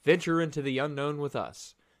 Venture into the unknown with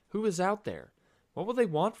us. Who is out there? What will they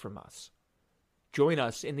want from us? Join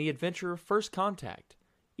us in the adventure of First Contact.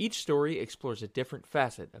 Each story explores a different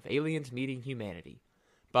facet of aliens meeting humanity.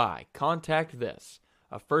 Buy Contact This,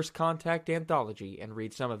 a First Contact anthology, and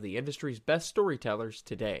read some of the industry's best storytellers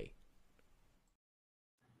today.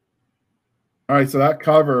 All right, so that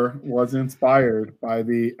cover was inspired by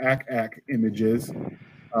the Ak images.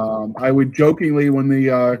 I would jokingly, when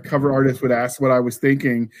the cover artist would ask what I was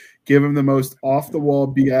thinking, give him the most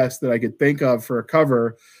off-the-wall BS that I could think of for a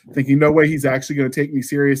cover, thinking, no way he's actually going to take me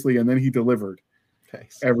seriously, and then he delivered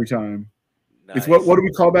every time. Nice. It's what do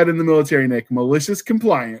we call that in the military, Nick? Malicious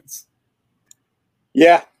compliance.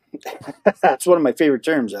 Yeah. That's one of my favorite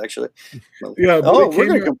terms, actually. Yeah. Oh, we're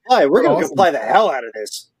going to comply. We're going to comply the hell out of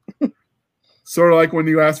this. Sort of like when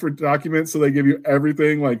you ask for documents, so they give you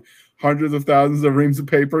everything, like hundreds of thousands of reams of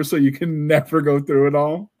paper, so you can never go through it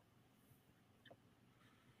all.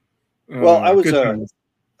 Well, I was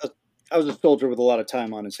a soldier with a lot of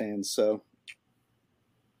time on his hands, so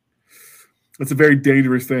that's a very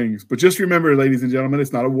dangerous thing. But just remember, ladies and gentlemen,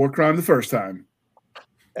 it's not a war crime the first time.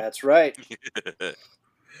 That's right.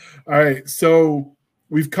 All right, so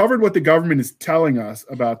we've covered what the government is telling us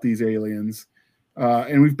about these aliens,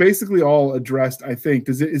 and we've basically all addressed, I think.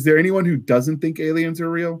 Is there anyone who doesn't think aliens are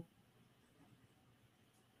real?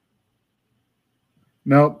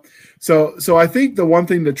 No. So I think the one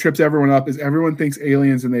thing that trips everyone up is everyone thinks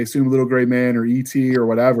aliens and they assume Little Gray Man or E.T. or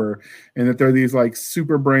whatever, and that they're these like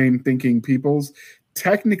super brain thinking peoples.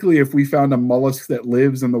 Technically, if we found a mollusk that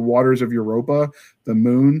lives in the waters of Europa, the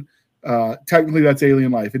moon, technically that's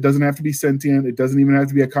alien life. It doesn't have to be sentient. It doesn't even have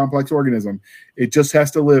to be a complex organism. It just has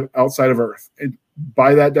to live outside of Earth. And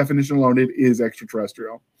by that definition alone, it is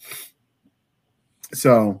extraterrestrial.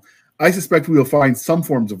 So I suspect we will find some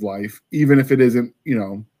forms of life, even if it isn't,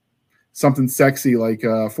 something sexy like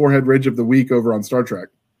Forehead Ridge of the Week over on Star Trek.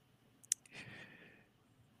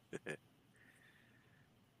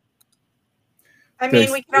 I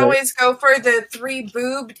mean, we can always go for the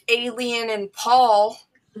 3-boobed alien and Paul.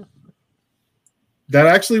 That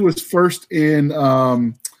actually was first in,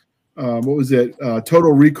 what was it?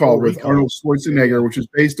 Total Recall with Arnold Schwarzenegger, which is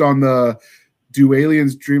based on the Do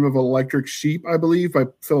Aliens Dream of Electric Sheep, I believe, by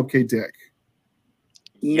Philip K. Dick.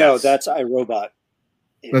 No, Yes. that's iRobot.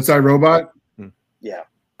 That's iRobot. Yeah.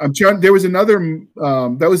 I'm trying. There was another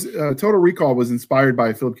that was Total Recall was inspired by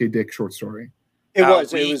a Philip K. Dick short story. It We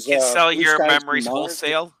was. can sell Blue your Skies memories on Mars.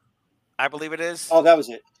 wholesale, I believe it is. Oh, that was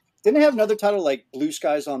it. Didn't it have another title like Blue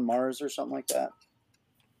Skies on Mars or something like that?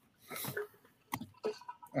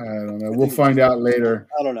 I don't know. We'll find out later.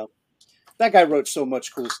 I don't know. That guy wrote so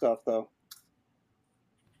much cool stuff, though.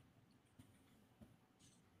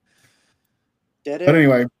 Dead air. But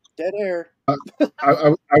anyway, Dead air.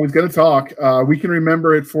 I was going to talk. We can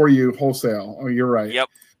remember it for you wholesale. Oh, you're right. Yep.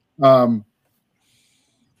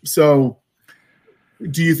 So,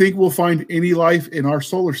 do you think we'll find any life in our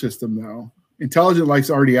solar system, though? Intelligent life's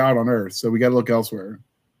already out on Earth, so we got to look elsewhere.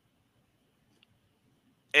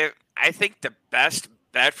 I think the best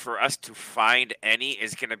bet for us to find any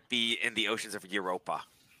is going to be in the oceans of Europa.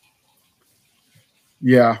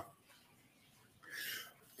 Yeah.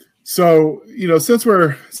 So, since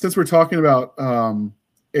we're talking about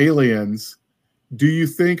aliens, do you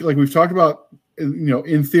think, like we've talked about,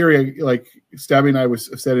 in theory, like Stabby and I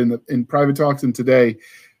said in private talks and today,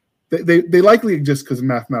 they likely just because of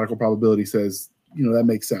mathematical probability says, that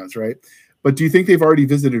makes sense, right? But do you think they've already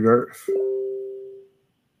visited Earth?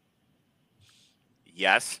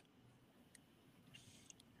 Yes.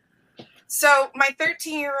 So my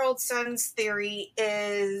 13-year-old son's theory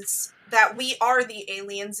is that we are the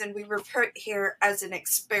aliens and we were put here as an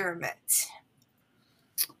experiment.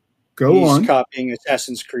 Go on. He's copying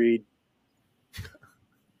Assassin's Creed.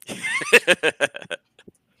 His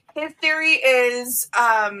theory is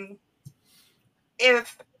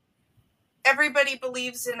if everybody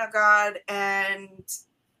believes in a God and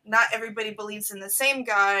not everybody believes in the same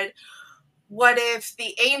God, what if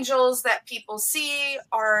the angels that people see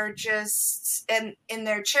are just, and in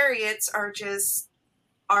their chariots are just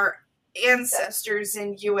our ancestors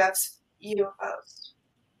in UFOs?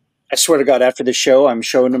 I swear to God, after the show, I'm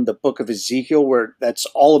showing him the book of Ezekiel where that's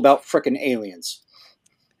all about frickin' aliens.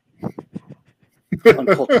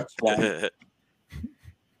 I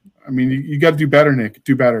mean, you got to do better, Nick.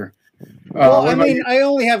 Do better. Well, I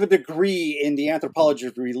only have a degree in the anthropology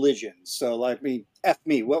of religion, so F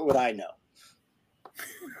me. What would I know?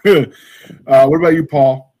 What about you,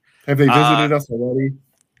 Paul? Have they visited us already?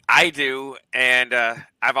 I do, and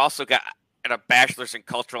I've also got a bachelor's in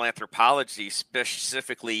cultural anthropology,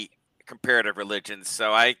 specifically comparative religions.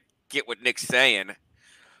 So I get what Nick's saying,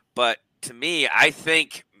 but to me, I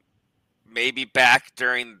think maybe back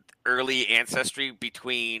during early ancestry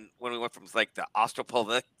between when we went from like the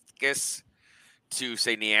Australopithecus to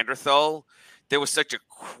say Neanderthal, there was such a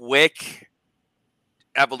quick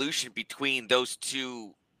evolution between those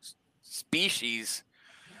two species.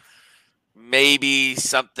 Maybe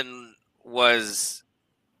something was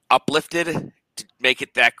uplifted to make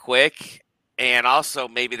it that quick, and also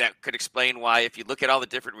maybe that could explain why if you look at all the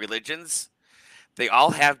different religions, they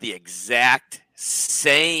all have the exact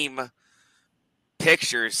same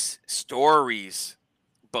pictures, stories,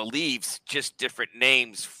 beliefs, just different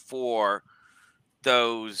names for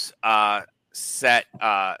those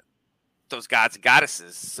those gods and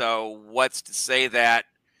goddesses. So what's to say that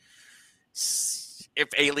if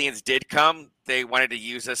aliens did come, they wanted to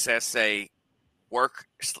use us as, say, work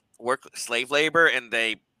slave labor, and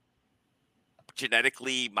they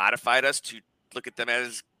genetically modified us to look at them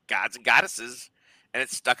as gods and goddesses, and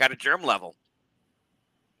it's stuck at a germ level.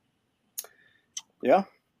 Yeah.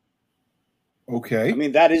 Okay. I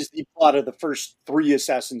mean, that is the plot of the first 3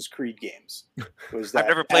 Assassin's Creed games. Was that I've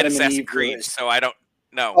never played Adam and Assassin's Eve Creed, was- so I don't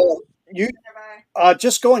know. Oh, you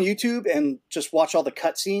just go on YouTube and just watch all the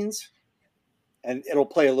cutscenes, and it'll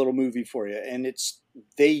play a little movie for you. And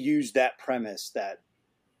they use that premise that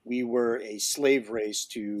we were a slave race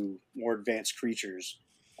to more advanced creatures,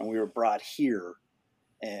 and we were brought here,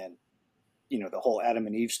 and the whole Adam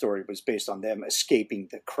and Eve story was based on them escaping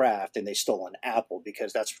the craft, and they stole an apple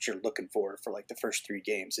because that's what you're looking for like the first 3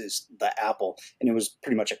 games is the apple. And it was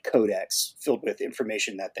pretty much a codex filled with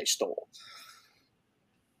information that they stole.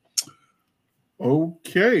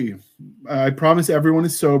 Okay. I promise everyone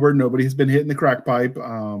is sober. Nobody has been hitting the crack pipe.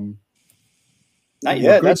 Not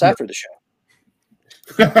yet. That's after the show.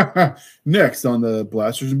 Next on the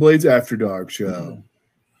Blasters and Blades After Dark show.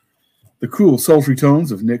 The cool, sultry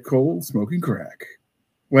tones of Nick Cole smoking crack.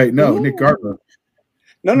 Wait, no, Nick Gartner.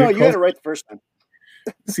 No, Nick you had it right the first time.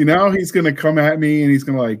 See, now he's going to come at me and he's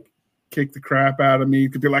going to kick the crap out of me. He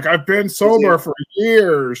could be like, I've been sober for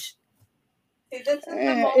years. It's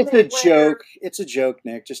a joke. It's a joke,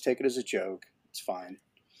 Nick. Just take it as a joke. It's fine.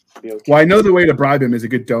 It'll be okay. Well, I know the way to bribe him is a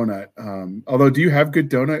good donut. Although, do you have good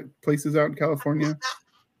donut places out in California?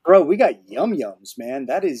 Bro, we got Yum Yums, man.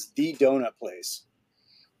 That is the donut place.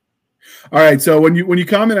 All right. So when you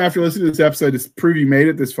comment after listening to this episode to prove you made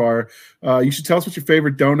it this far, you should tell us what your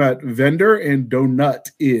favorite donut vendor and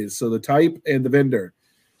donut is. So the type and the vendor,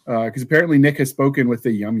 because apparently Nick has spoken with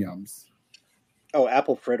the Yum Yums. Oh,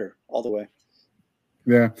 apple fritter all the way.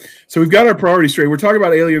 Yeah. So we've got our priorities straight. We're talking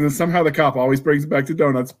about aliens, and somehow the cop always brings it back to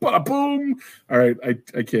donuts. Bada boom. All right.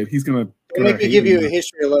 I kid. He's gonna Make me give you a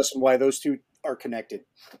history lesson why those two are connected.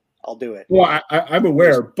 I'll do it. Well, I'm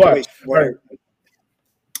aware, but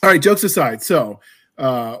all right, jokes aside. So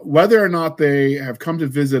whether or not they have come to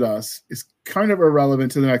visit us is kind of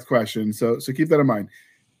irrelevant to the next question. So keep that in mind.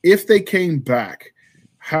 If they came back,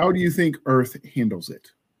 how do you think Earth handles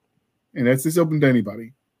it? And that's this open to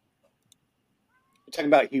anybody. You're talking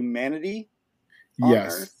about humanity on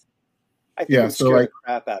Yes. Earth? I think it would scare the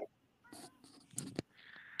crap out of them.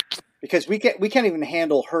 Because we can't even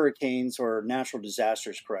handle hurricanes or natural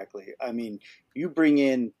disasters correctly. I mean, you bring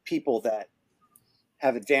in people that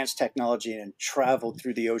have advanced technology and traveled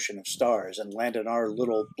through the ocean of stars and land on our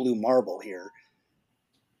little blue marble here,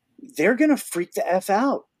 they're going to freak the F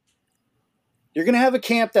out. You're going to have a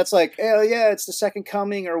camp that's like, oh, yeah, it's the second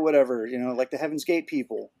coming or whatever, like the Heaven's Gate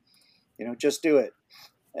people. Just do it.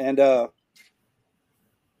 And then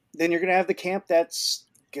you're going to have the camp that's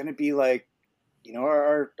going to be like,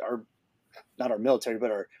 our not our military,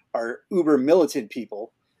 but our uber militant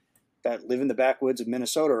people that live in the backwoods of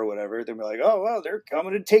Minnesota or whatever. They're like, oh, well, they're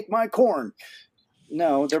coming to take my corn.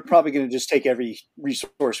 No, they're probably going to just take every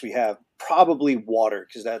resource we have, probably water,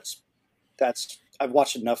 because that's I've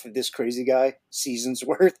watched enough of this crazy guy, seasons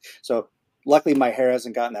worth. So luckily my hair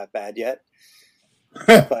hasn't gotten that bad yet.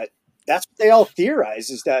 But that's what they all theorize,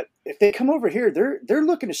 is that if they come over here, they're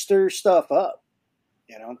looking to stir stuff up.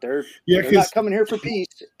 They're not coming here for peace.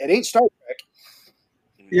 It ain't Star Trek.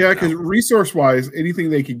 Yeah, because resource-wise, anything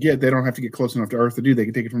they could get, they don't have to get close enough to Earth to do. They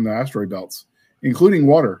can take it from the asteroid belts, including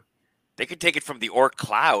water. They could take it from the Oort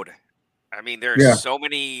cloud. I mean, there are so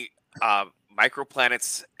many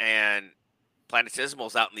microplanets and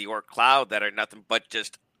planetesimals out in the Oort cloud that are nothing but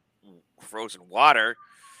just frozen water.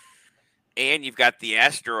 And you've got the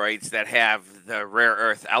asteroids that have the rare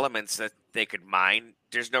earth elements that they could mine.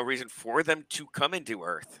 There's no reason for them to come into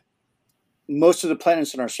Earth. Most of the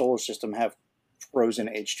planets in our solar system have frozen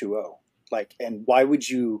H2O. And why would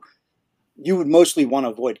you would mostly want to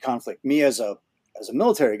avoid conflict. Me as a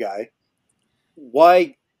military guy,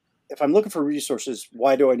 why, if I'm looking for resources,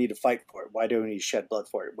 why do I need to fight for it? Why do I need to shed blood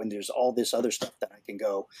for it when there's all this other stuff that I can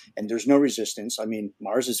go and there's no resistance? I mean,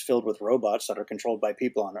 Mars is filled with robots that are controlled by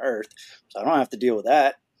people on Earth, so I don't have to deal with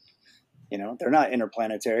that. They're not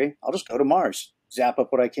interplanetary. I'll just go to Mars, zap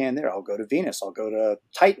up what I can there. I'll go to Venus. I'll go to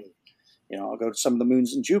Titan. I'll go to some of the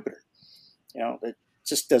moons in Jupiter. It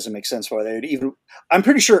just doesn't make sense why they would even. I'm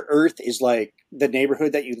pretty sure Earth is like the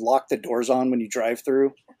neighborhood that you lock the doors on when you drive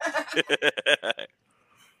through.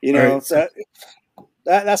 Right. So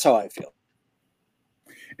that's how I feel.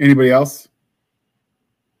 Anybody else?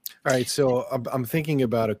 All right, so I'm thinking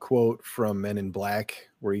about a quote from Men in Black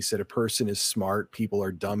where he said, "A person is smart, people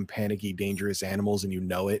are dumb, panicky, dangerous animals, and you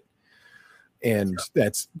know it." And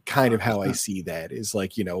that's kind of how I see that, is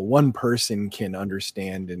like, one person can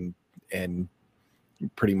understand and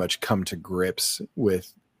pretty much come to grips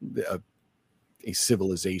with a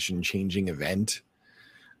civilization changing event,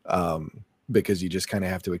 because you just kind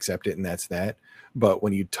of have to accept it, and that's that. But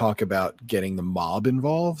when you talk about getting the mob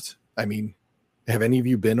involved, I mean, have any of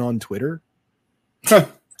you been on Twitter?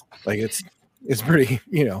 Like it's pretty,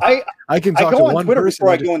 I can talk to one Twitter person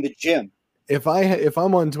before I go in the gym. If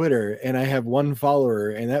I'm on Twitter and I have one follower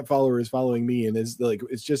and that follower is following me and it's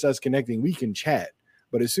just us connecting, we can chat.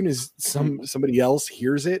 But as soon as somebody else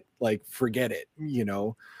hears it, like, forget it,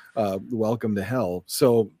 welcome to hell.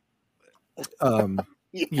 So,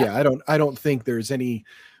 yeah, I don't think there's any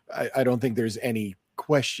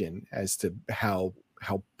question as to how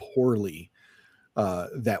poorly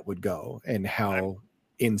that would go, and how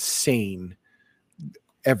insane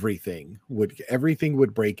everything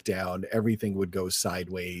would break down, everything would go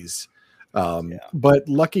sideways. But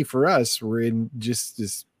lucky for us, we're in just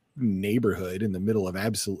this neighborhood in the middle of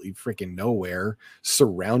absolutely freaking nowhere,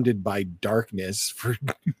 surrounded by darkness for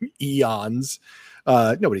eons.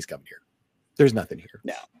 Nobody's coming here. There's nothing here.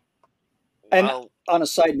 No. And on a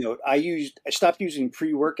side note, I stopped using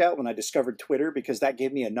pre-workout when I discovered Twitter, because that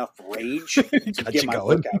gave me enough rage to get my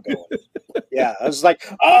workout going. Yeah, I was like,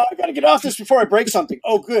 oh, I got to get off this before I break something.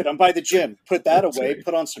 Oh, good, I'm by the gym. Put that away,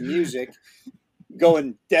 put on some music, go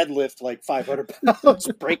and deadlift like 500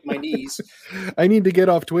 pounds, break my knees. I need to get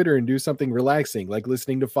off Twitter and do something relaxing, like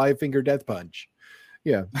listening to Five Finger Death Punch.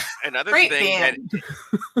 Yeah. Another thing that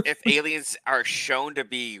if aliens are shown to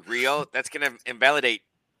be real, that's going to invalidate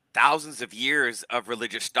thousands of years of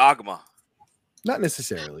religious dogma. Not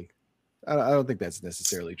necessarily. I don't think that's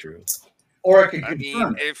necessarily true. Or I could I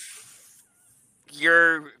confirm mean, if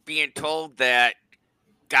you're being told that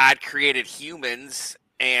God created humans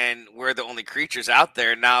and we're the only creatures out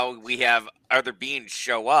there, now we have other beings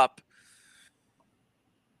show up.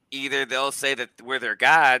 Either they'll say that we're their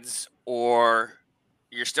gods, or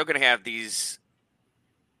you're still going to have these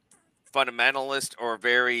fundamentalist or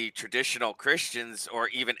very traditional Christians, or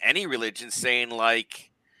even any religion, saying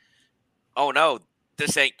like, "Oh no,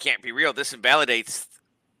 this can't be real. This invalidates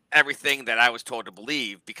everything that I was told to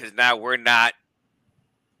believe, because now we're not.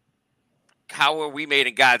 How are we made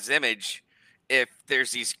in God's image if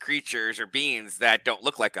there's these creatures or beings that don't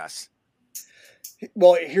look like us?"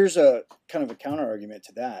 Well, here's a kind of a counter argument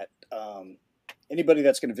to that. Anybody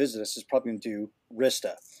that's going to visit us is probably going to do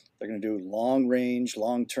RISTA. They're going to do long-range,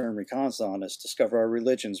 long-term reconnaissance on us, discover our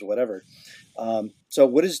religions, whatever. So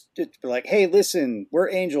what is it like? Hey, listen,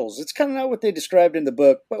 we're angels. It's kind of not what they described in the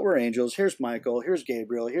book, but we're angels. Here's Michael. Here's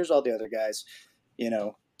Gabriel. Here's all the other guys.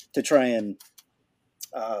 To try and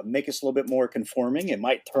make us a little bit more conforming. It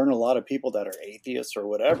might turn a lot of people that are atheists or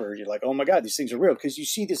whatever. You're like, oh my God, these things are real, because you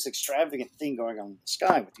see this extravagant thing going on in the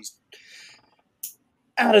sky with these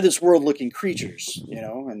out of this world looking creatures,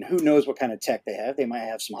 and who knows what kind of tech they have. They might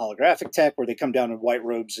have some holographic tech where they come down in white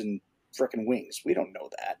robes and frickin' wings. We don't know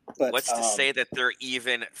that. But what's to say that they're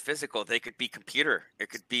even physical? They could be computer. It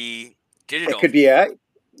could be digital. It could be.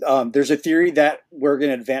 There's a theory that we're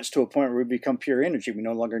going to advance to a point where we become pure energy. We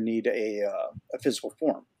no longer need a physical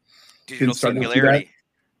form. Digital singularity.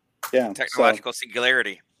 Yeah. Technological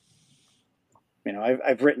singularity.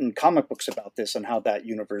 I've written comic books about this and how that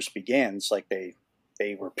universe began. It's like they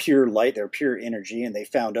were pure light, they're pure energy, and they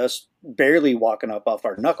found us barely walking up off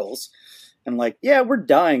our knuckles. And like, yeah, we're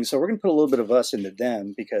dying, so we're going to put a little bit of us into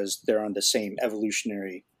them because they're on the same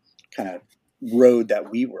evolutionary kind of road that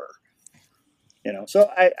we were. So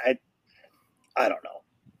I don't know.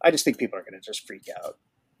 I just think people are going to just freak out,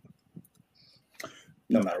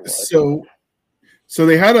 no matter what. So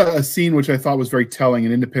they had a scene which I thought was very telling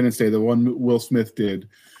in Independence Day, the one Will Smith did,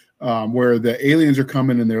 where the aliens are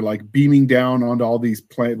coming and they're like beaming down onto all these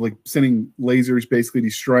like sending lasers, basically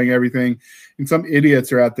destroying everything. And some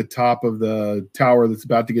idiots are at the top of the tower that's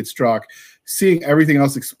about to get struck, seeing everything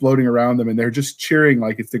else exploding around them, and they're just cheering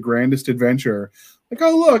like it's the grandest adventure. Like,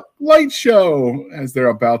 oh, look, light show, as they're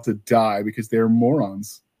about to die because they're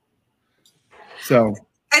morons. So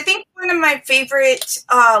I think one of my favorite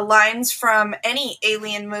lines from any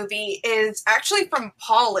Alien movie is actually from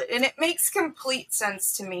Paul, and it makes complete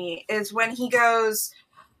sense to me, is when he goes,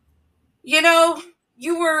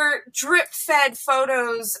 you were drip-fed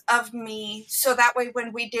photos of me, so that way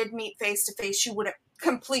when we did meet face-to-face, you wouldn't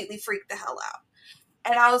completely freak the hell out.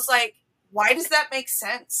 And I was like, why does that make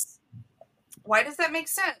sense? Why does that make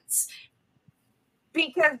sense?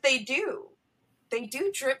 Because they do. They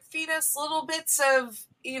do drip feed us little bits of,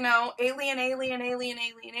 alien,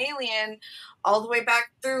 all the way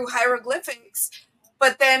back through hieroglyphics.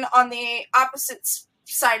 But then on the opposite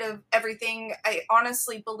side of everything, I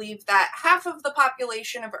honestly believe that half of the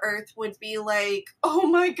population of Earth would be like, oh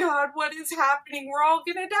my God, what is happening? We're all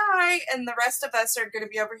going to die. And the rest of us are going to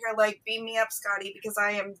be over here like, beam me up, Scotty, because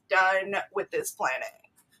I am done with this planet.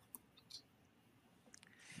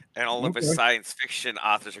 And all of us science fiction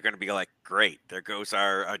authors are going to be like, great, there goes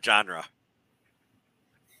our genre.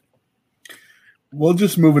 We'll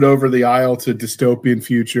just move it over the aisle to dystopian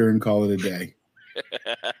future and call it a day.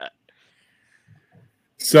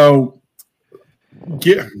 So,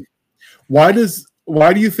 why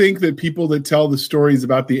do you think that people that tell the stories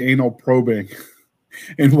about the anal probing,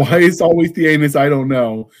 and why it's always the anus, I don't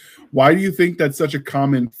know. Why do you think that's such a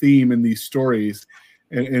common theme in these stories?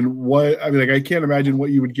 And what, I can't imagine what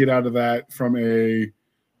you would get out of that from a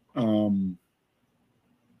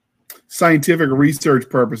scientific research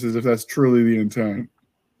purposes, if that's truly the intent.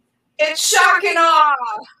 It's shock and awe.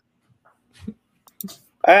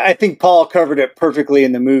 I think Paul covered it perfectly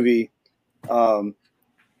in the movie.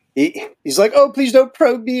 He's like, oh, please don't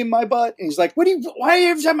probe me in my butt. And he's like, why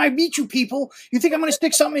every time I meet you people, you think I'm going to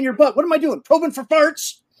stick something in your butt? What am I doing? Probing for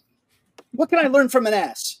farts? What can I learn from an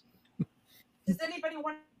ass? Does anybody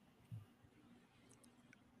want?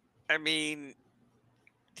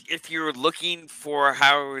 If you're looking for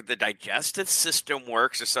how the digestive system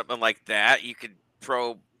works or something like that, you could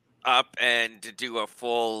probe up and to do a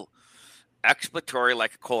full exploratory,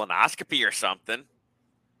 like a colonoscopy or something.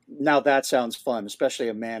 Now that sounds fun, especially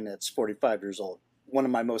a man that's 45 years old. One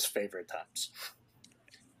of my most favorite times.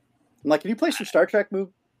 I'm like, can you play some Star Trek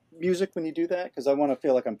music when you do that? Because I want to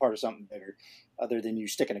feel like I'm part of something bigger, other than you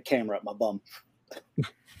sticking a camera up my bum.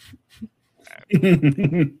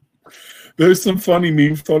 There's some funny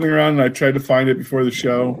memes floating around, and I tried to find it before the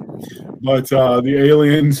show. But the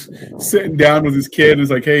alien's sitting down with his kid is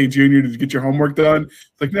like, "Hey, Junior, did you get your homework done?"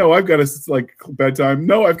 It's like, "No, I've got bedtime.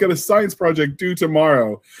 No, I've got a science project due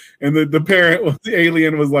tomorrow." And the parent, the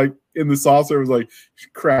alien, was like in the saucer, was like,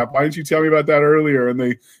 "Crap! Why didn't you tell me about that earlier?" And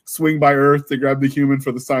they swing by Earth to grab the human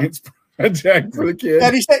for the science project for the kid.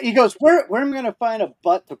 And he goes, "Where am I going to find a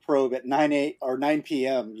butt to probe at 9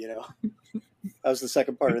 p.m.?" You know, that was the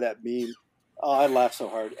second part of that meme. Oh, I laugh so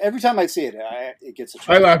hard every time I see it. It gets a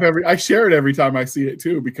treat. I share it every time I see it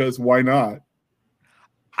too, because why not?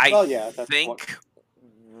 I think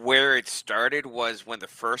where it started was when the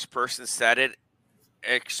first person said it.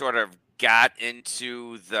 It sort of got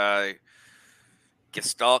into the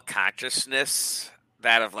Gestalt consciousness,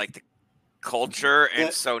 that of like the culture,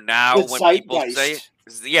 and so now when people say,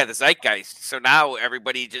 the zeitgeist. So now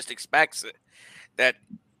everybody just expects it, that,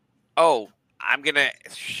 oh, I'm going to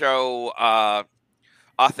show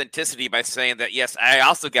authenticity by saying that, yes, I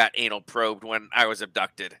also got anal probed when I was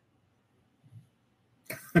abducted.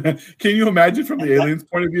 Can you imagine from the aliens'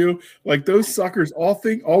 point of view? Like, those suckers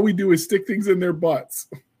all we do is stick things in their butts.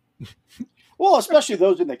 Well, especially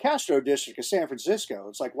those in the Castro district of San Francisco.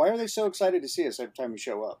 It's like, why are they so excited to see us every time we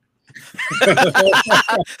show up?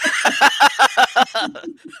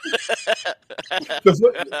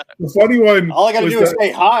 the funny one. All I got to do is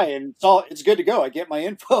say hi, and it's good to go. I get my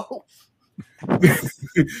info.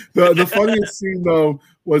 the funniest scene though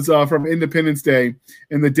was from Independence Day,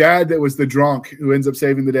 and the dad that was the drunk who ends up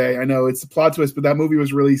saving the day. I know it's a plot twist, but that movie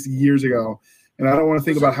was released years ago, and I don't want to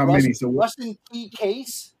think about how many. So Russell P.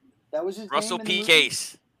 Case, that was his Russell name. P.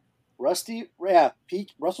 Case. Russell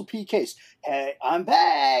P. Case. Hey, I'm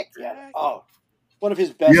back. Yeah. Oh, one of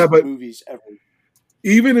his best movies ever.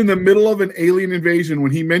 Even in the middle of an alien invasion, when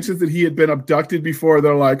he mentions that he had been abducted before,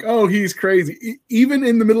 they're like, "Oh, he's crazy." Even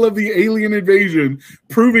in the middle of the alien invasion,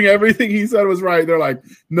 proving everything he said was right, they're like,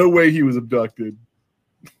 "No way he was abducted."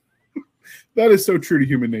 That is so true to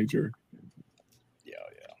human nature. Yeah.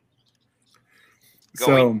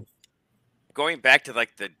 Going back to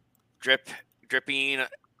like the dripping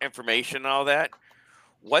information and all that,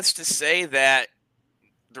 what's to say that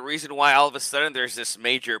the reason why all of a sudden there's this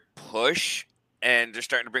major push and they're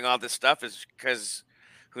starting to bring all this stuff is because,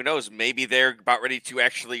 who knows, maybe they're about ready to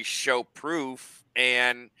actually show proof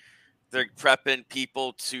and they're prepping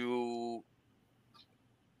people to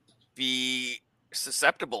be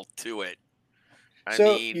susceptible to it. I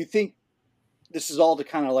mean, you think this is all to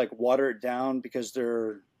kind of like water it down because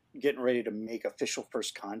they're getting ready to make official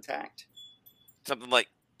first contact? Something like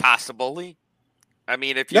possibly. I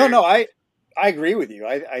mean, if I agree with you.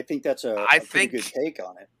 I think that's a pretty good take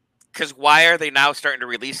on it. Because why are they now starting to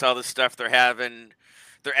release all this stuff they're having?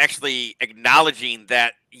 They're actually acknowledging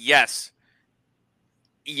that, yes,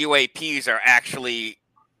 UAPs are actually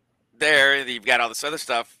there. You've got all this other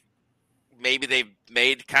stuff. Maybe they've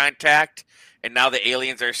made contact, and now the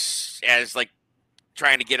aliens are as like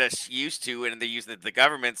trying to get us used to it, and they're using the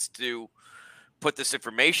governments to put this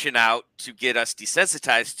information out to get us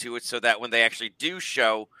desensitized to it so that when they actually do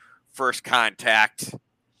show first contact,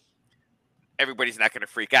 everybody's not going to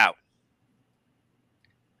freak out.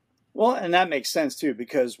 Well, and that makes sense too,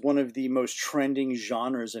 because one of the most trending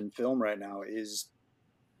genres in film right now is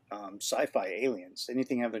sci-fi aliens,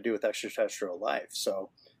 anything having to do with extraterrestrial life.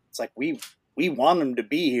 So it's like we want them to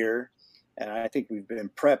be here, and I think we've been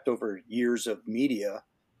prepped over years of media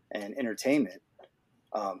and entertainment.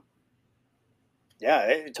 Yeah,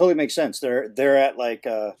 it totally makes sense. They're at like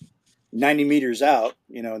 90 meters out,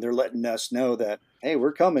 they're letting us know that, hey,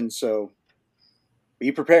 we're coming, so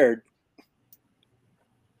be prepared.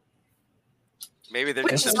 Maybe they're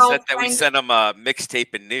just upset that we sent them a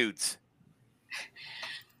mixtape and nudes.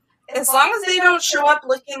 As long as they don't show up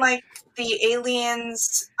looking like the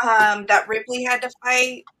aliens that Ripley had to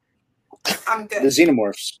fight, I'm good. The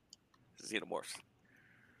xenomorphs.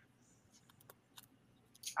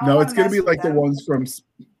 No, it's gonna be like the ones from.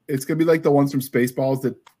 It's gonna be like the ones from Spaceballs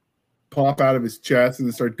that pop out of his chest and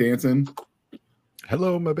then start dancing.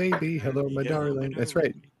 Hello, my baby. Hello, my darling. That's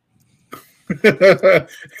right.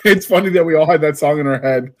 It's funny that we all had that song in our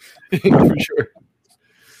head. For sure.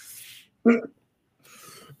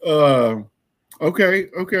 Okay.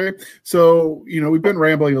 So, we've been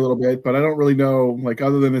rambling a little bit, but I don't really know, like,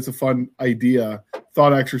 other than it's a fun idea,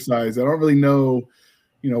 thought exercise, I don't really know,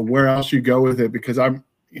 where else you go with it, because I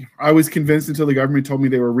was convinced until the government told me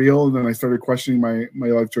they were real, and then I started questioning my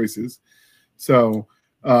life choices. So,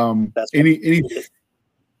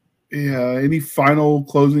 any final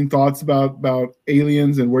closing thoughts about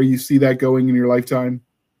aliens and where you see that going in your lifetime?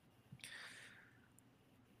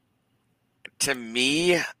 To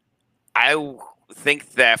me,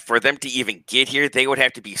 think that for them to even get here, they would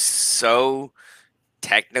have to be so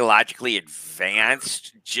technologically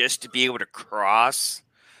advanced just to be able to cross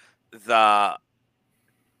the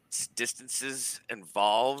distances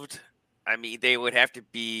involved. I mean, they would have to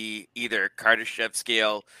be either Kardashev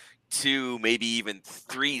scale 2, maybe even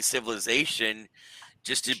 3 civilization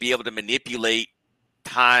just to be able to manipulate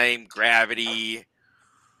time, gravity,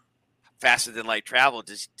 faster than light travel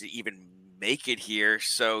just to even make it here.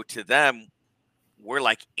 So to them, we're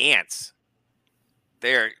like ants.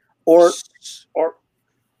 They're or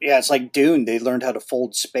yeah, it's like Dune. They learned how to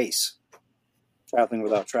fold space, traveling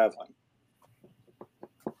without traveling.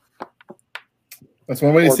 That's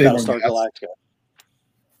one way to say it. Battlestar Galactica.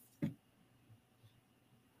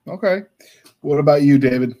 Okay. What about you,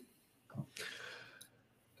 David?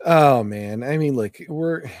 Oh man, I mean, look,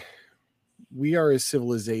 we are a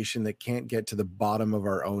civilization that can't get to the bottom of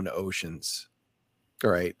our own oceans. All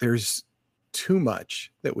right, there's too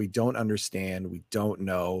much that we don't understand, we don't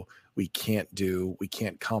know, we can't do, we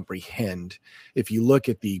can't comprehend. If you look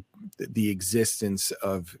at the existence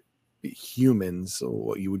of humans, or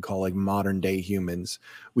what you would call like modern day humans,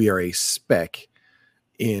 we are a speck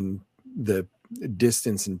in the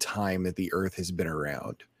distance and time that the earth has been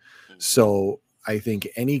around. So I think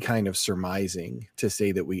any kind of surmising to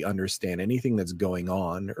say that we understand anything that's going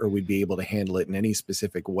on or we'd be able to handle it in any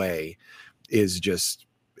specific way is just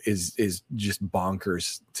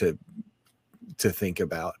bonkers to think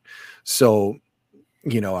about. So,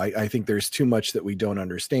 I think there's too much that we don't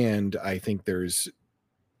understand. I think there's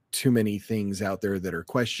too many things out there that are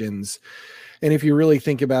questions. And if you really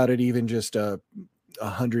think about it, even just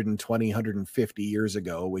 120, 150 years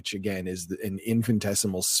ago, which again is an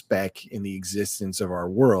infinitesimal speck in the existence of our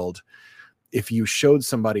world, if you showed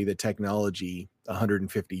somebody the technology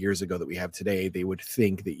 150 years ago that we have today, they would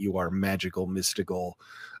think that you are magical, mystical,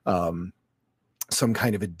 some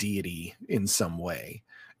kind of a deity in some way.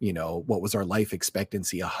 What was our life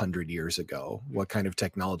expectancy 100 years ago? What kind of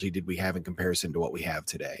technology did we have in comparison to what we have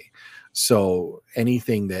today? So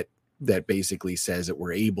anything that basically says that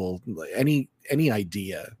we're able, any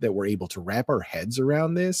idea that we're able to wrap our heads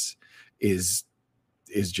around this is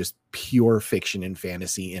just pure fiction and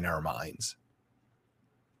fantasy in our minds.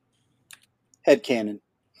 Headcanon.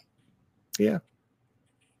 Yeah.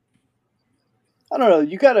 I don't know.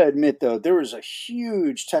 You got to admit, though, there was a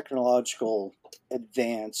huge technological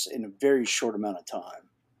advance in a very short amount of time.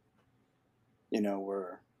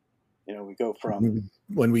 We go from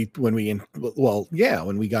when we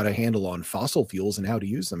got a handle on fossil fuels and how to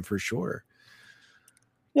use them, for sure.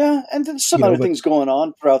 Yeah, and then some other things going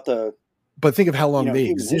on throughout the. But think of how long they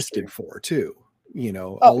existed for, too.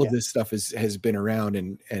 All of this stuff has been around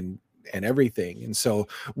and everything. And so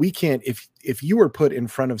we can't, if you were put in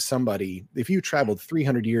front of somebody, if you traveled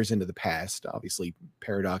 300 years into the past, obviously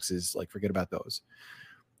paradoxes, like forget about those,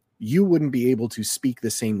 you wouldn't be able to speak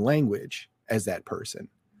the same language as that person.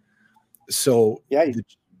 So the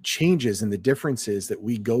changes and the differences that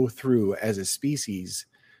we go through as a species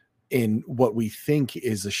in what we think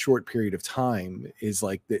is a short period of time is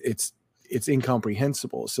like it's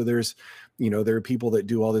incomprehensible. So there are people that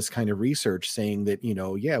do all this kind of research saying that,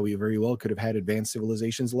 we very well could have had advanced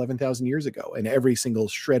civilizations 11,000 years ago, and every single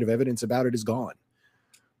shred of evidence about it is gone.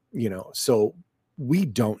 So we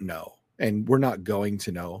don't know, and we're not going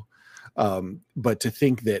to know. But to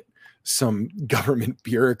think that some government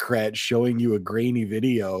bureaucrat showing you a grainy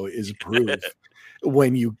video is proof.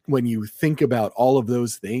 when you think about all of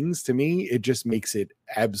those things, to me, it just makes it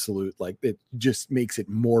absolute, like it just makes it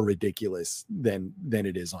more ridiculous than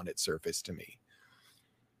it is on its surface to me.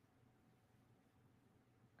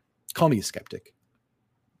 Call me a skeptic.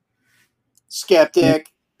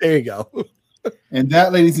 Skeptic. There you go. And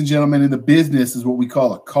that, ladies and gentlemen, in the business is what we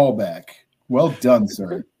call a callback. Well done,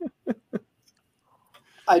 sir.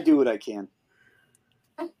 I do what I can.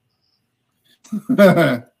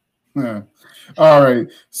 All right.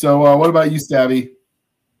 So what about you, Stabby?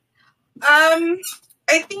 I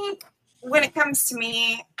think when it comes to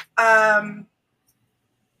me, I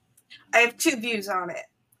have two views on it.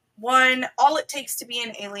 One, all it takes to be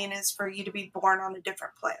an alien is for you to be born on a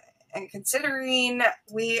different planet. And considering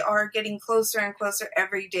we are getting closer and closer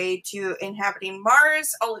every day to inhabiting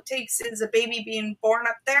Mars, all it takes is a baby being born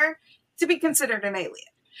up there to be considered an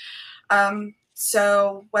alien.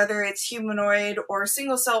 So whether it's humanoid or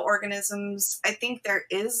single cell organisms, I think there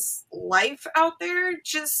is life out there,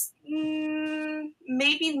 just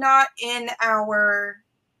maybe not in our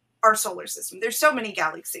solar system. There's so many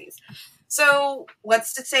galaxies. So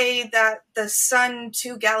what's to say that the sun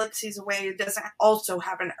 2 galaxies away doesn't also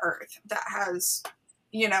have an Earth that has,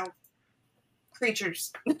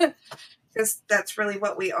 creatures, because that's really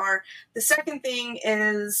what we are. The second thing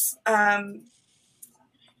is,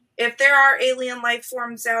 if there are alien life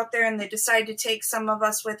forms out there and they decide to take some of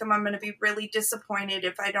us with them, I'm going to be really disappointed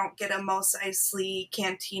if I don't get a Mos Eisley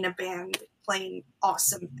Cantina band playing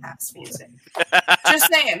awesome ass music.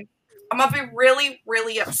 Just saying. I'm going to be really,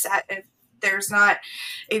 really upset if there's not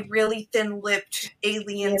a really thin-lipped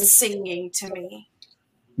alien singing to me.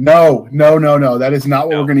 No. That is not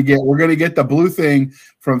what we're going to get. We're going to get the blue thing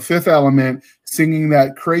from Fifth Element singing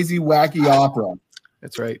that crazy, wacky opera.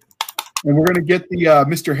 That's right. And we're going to get the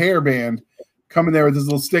Mr. Hair band coming there with his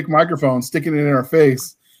little stick microphone, sticking it in our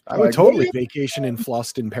face. I would totally vacation in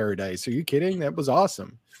Fhloston Paradise. Are you kidding? That was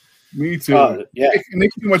awesome. Me too. Yeah.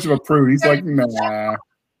 Nick's too much of a prude. He's like, nah.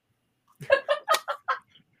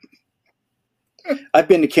 I've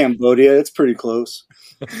been to Cambodia. It's pretty close.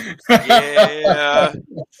 Yeah.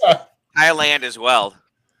 Thailand as well.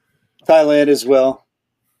 Thailand as well.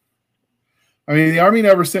 I mean, the Army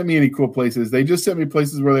never sent me any cool places. They just sent me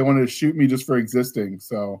places where they wanted to shoot me just for existing.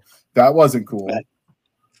 So that wasn't cool.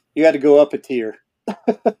 You had to go up a tier.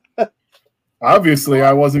 Obviously,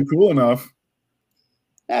 I wasn't cool enough.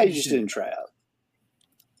 You just didn't try out.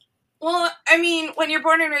 Well, I mean, when you're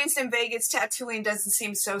born and raised in Vegas, tattooing doesn't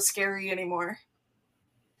seem so scary anymore.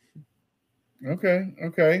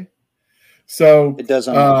 Okay. So it does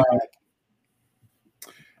on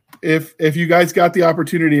if you guys got the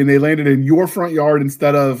opportunity and they landed in your front yard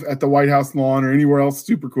instead of at the White House lawn or anywhere else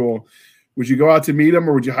super cool, would you go out to meet them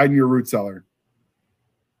or would you hide in your root cellar?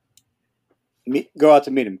 Go out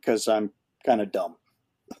to meet them because I'm kind of dumb.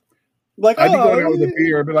 Like, I'd be going out with a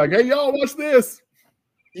beer and be like, hey, y'all, watch this.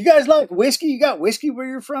 You guys like whiskey? You got whiskey where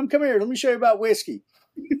you're from? Come here. Let me show you about whiskey.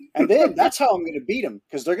 And then that's how I'm going to beat them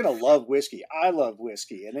because they're going to love whiskey. I love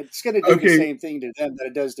whiskey. And it's going to do the same thing to them that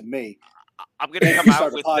it does to me. I'm going to come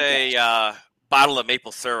out with a bottle of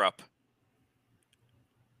maple syrup.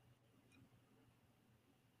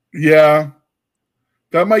 Yeah.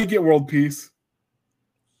 That might get world peace.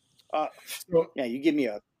 Yeah, you give me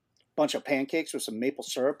a bunch of pancakes with some maple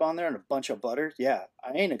syrup on there and a bunch of butter. Yeah,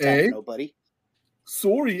 I ain't attacking nobody.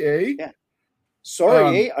 Sorry, eh? Yeah.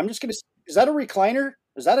 Sorry, eh? I'm just going to... Is that a recliner?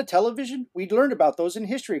 Is that a television? We learned about those in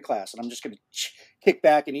history class, and I'm just going to kick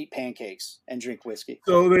back and eat pancakes and drink whiskey.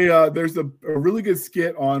 So there's a really good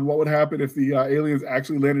skit on what would happen if the aliens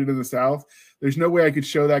actually landed in the South. There's no way I could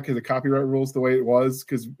show that because the copyright rules the way it was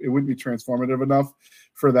because it wouldn't be transformative enough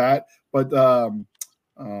for that. But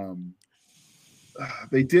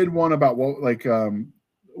they did one about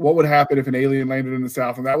what would happen if an alien landed in the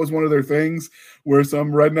South, and that was one of their things where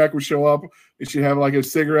some redneck would show up and she'd have like a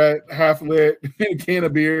cigarette half lit and a can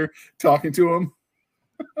of beer talking to him,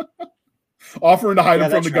 offering to hide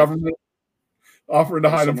him from the government. Offering to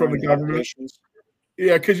hide him from the government.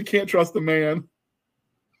 Yeah, because you can't trust the man.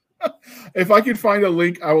 If I can find a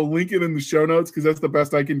link, I will link it in the show notes because that's the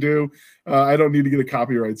best I can do. I don't need to get a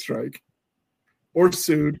copyright strike or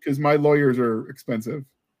sued because my lawyers are expensive.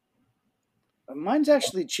 Mine's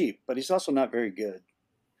actually cheap, but he's also not very good.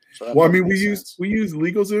 So well, I mean, we use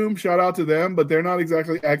LegalZoom. Shout out to them, but they're not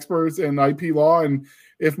exactly experts in IP law. And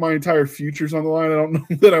if my entire future's on the line, I don't know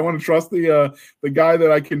that I want to trust the guy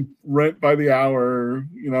that I can rent by the hour,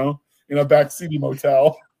 in a backseaty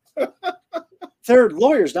motel. They're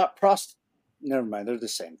lawyers, not Never mind, they're the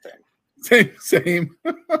same thing. Same.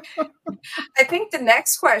 I think the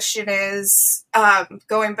next question is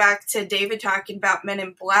going back to David talking about Men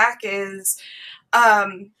in Black is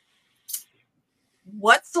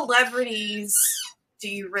what celebrities do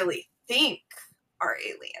you really think are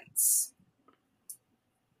aliens?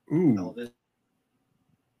 Ooh.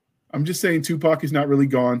 I'm just saying Tupac is not really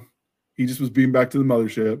gone. He just was beamed back to the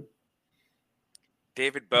mothership.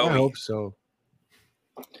 David Bowie. I hope so.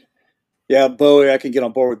 Yeah, Bowie. I can get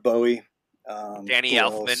on board with Bowie. Danny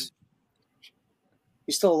Elfman.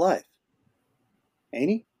 He's still alive. Ain't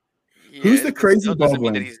he? Yeah, who's the crazy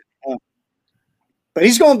Baldwin? But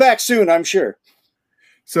he's going back soon, I'm sure.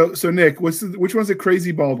 So Nick, which one's the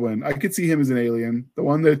crazy Baldwin? I could see him as an alien. The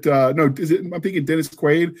one that I'm thinking Dennis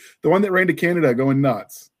Quaid, the one that ran to Canada going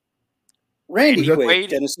nuts. Randy Quaid,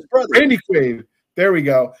 Dennis's brother. Randy Quaid. There we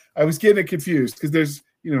go. I was getting it confused because there's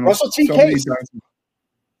Russell T. so Case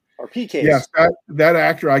or PK. Yes, that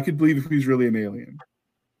actor, I could believe if he's really an alien.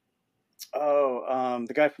 Oh,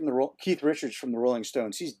 the guy from Keith Richards from the Rolling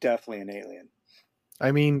Stones. He's definitely an alien.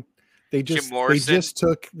 I mean, they just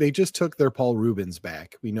took their Paul Rubens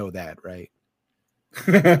back. We know that, right?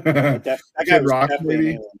 That guy Kid was Rock, definitely maybe.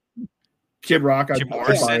 an alien. Kid Rock, Jim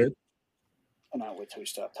I'd buy it. cannot wait till we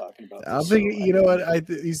stop talking about this. I'm thinking, you know what?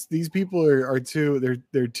 These people are too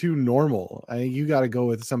they're too normal. I think you got to go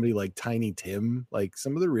with somebody like Tiny Tim, like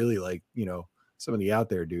some of the really like some of the out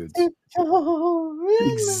there dudes.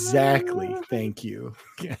 Exactly. Thank you.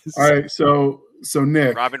 Yes. All right. So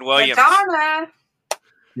Nick, Robin Williams. Madonna.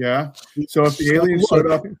 yeah. So if the aliens showed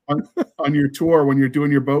up on your tour when you're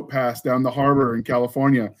doing your boat pass down the harbor in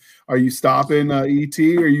California, are you stopping ET,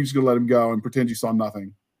 or are you just gonna let him go and pretend you saw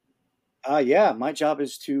nothing? Yeah, my job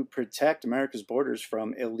is to protect America's borders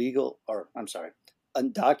from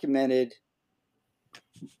undocumented.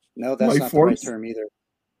 No, that's not the right term either.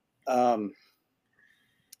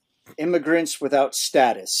 Immigrants without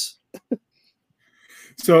status.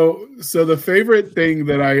 So the favorite thing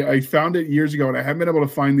that I found it years ago, and I haven't been able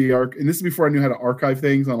to find the and this is before I knew how to archive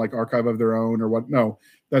things on like Archive of Their Own or what. No,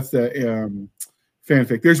 that's the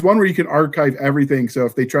fanfic. There's one where you can archive everything. So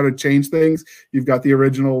if they try to change things, you've got the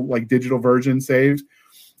original like digital version saved.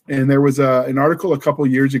 And there was an article a couple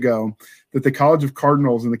years ago that the College of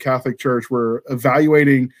Cardinals in the Catholic Church were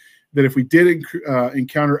evaluating that if we did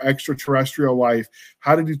encounter extraterrestrial life,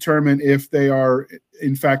 how to determine if they are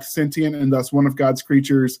in fact sentient and thus one of God's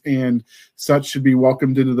creatures and such should be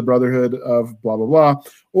welcomed into the brotherhood of blah, blah, blah,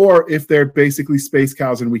 or if they're basically space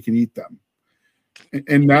cows and we can eat them.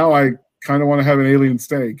 And now I kind of want to have an alien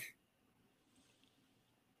steak.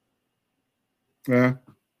 Yeah.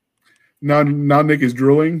 Now Nick is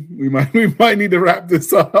drooling. We might need to wrap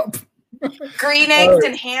this up. Green eggs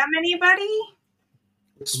and ham, anybody?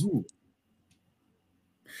 Ooh.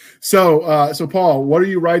 So Paul, what are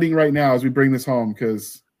you writing right now as we bring this home?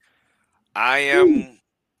 Because I am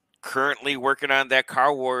currently working on that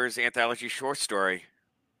Car Wars anthology short story.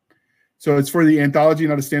 So it's for the anthology,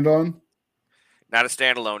 not a standalone? Not a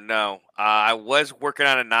standalone, no. I was working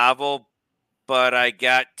on a novel, but I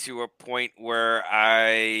got to a point where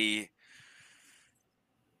I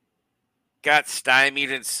got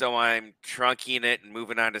stymied, and so I'm trunking it and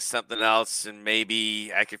moving on to something else, and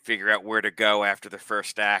maybe I could figure out where to go after the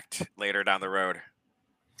first act later down the road.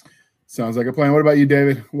 Sounds like a plan. What about you,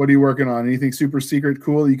 David? What are you working on? Anything super secret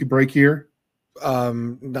cool that you could break here?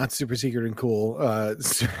 Not super secret and cool.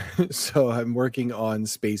 So I'm working on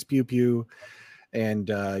Space Pew Pew, and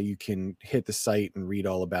you can hit the site and read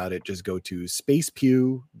all about it. Just go to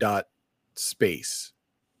spacepew.space.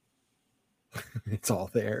 It's all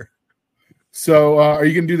there. So are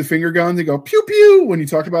you going to do the finger guns and go pew pew when you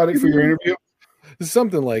talk about it for your interview?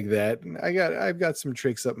 Something like that. I've got some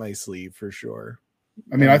tricks up my sleeve for sure.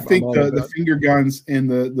 I mean, I think the finger guns and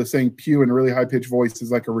the saying pew in a really high pitched voice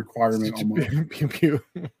is like a requirement almost. Pew pew.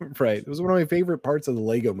 Right. It was one of my favorite parts of the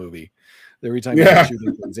Lego movie. Every time they were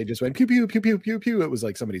shooting things, they just went pew pew pew pew pew pew. It was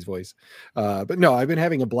like somebody's voice. But no, I've been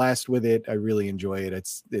having a blast with it. I really enjoy it.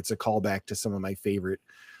 It's a callback to some of my favorite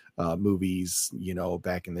movies,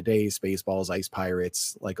 back in the day, Spaceballs, Ice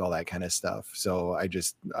Pirates, like all that kind of stuff. So I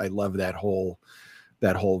love that whole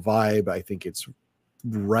vibe. I think it's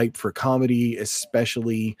ripe for comedy,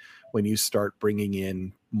 especially when you start bringing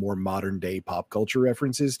in more modern day pop culture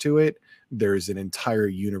references to it. There's an entire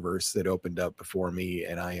universe that opened up before me,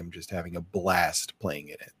 and I am just having a blast playing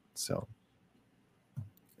in it. So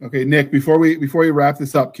okay, Nick, before we wrap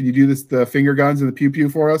this up, can you do the finger guns and the pew pew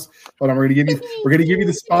for us? Hold on, we're gonna give you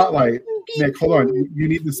the spotlight. Nick, hold on. You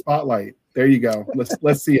need the spotlight. There you go.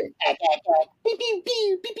 Let's see it.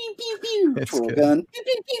 Twirl gun.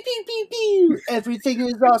 Everything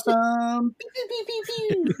is awesome.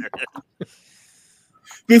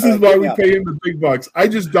 This is why we pay him the big bucks. I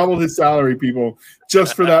just doubled his salary, people,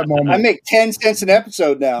 just for that moment. I make 10 cents an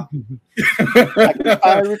episode now. I can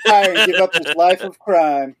finally retire and give up this life of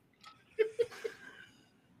crime.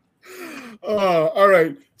 All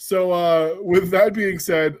right. So with that being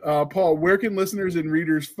said, Paul, where can listeners and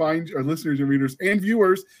viewers find you on the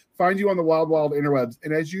wild interwebs?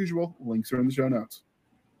 And as usual, links are in the show notes.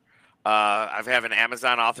 I have an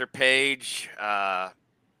Amazon author page,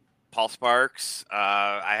 Paul Sparks.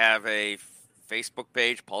 I have a Facebook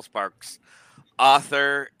page, Paul Sparks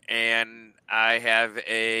Author, and I have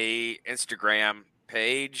a Instagram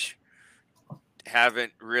page.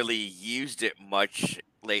 Haven't really used it much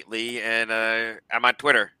lately, and I'm on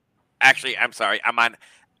Twitter. Actually, I'm sorry, I'm on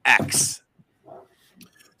X.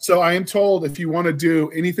 So I am told if you want to do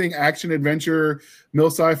anything action, adventure, mil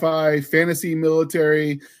sci-fi, fantasy,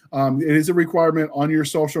 military, it is a requirement on your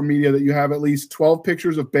social media that you have at least 12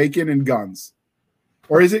 pictures of bacon and guns.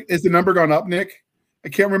 Or is the number gone up, Nick? I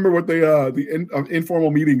can't remember what the informal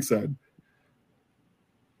meeting said.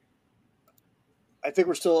 I think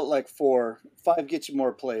we're still at like 4. 5 gets you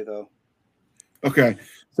more play, though. Okay.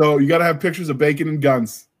 So you got to have pictures of bacon and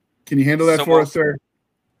guns. Can you handle that for us, sir?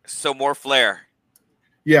 So more flair.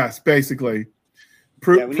 Yes, basically.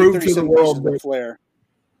 We need Prove to 37 the pieces world of that. flair.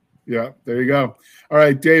 Yeah, there you go. All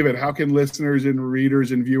right, David, how can listeners and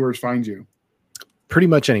readers and viewers find you? Pretty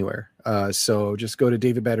much anywhere. So just go to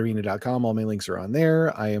davidbatterina.com. All my links are on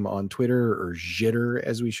there. I am on Twitter, or Jitter,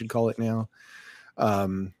 as we should call it now.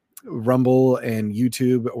 Rumble and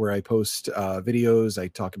YouTube, where I post videos. I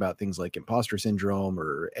talk about things like imposter syndrome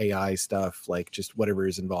or AI stuff, like just whatever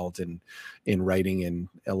is involved in writing, and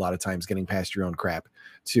a lot of times getting past your own crap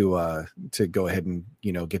to go ahead and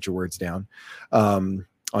get your words down.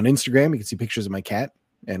 On Instagram, you can see pictures of my cat,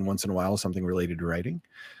 and once in a while something related to writing.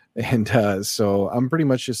 And so I'm pretty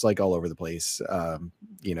much just like all over the place,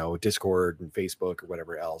 Discord and Facebook or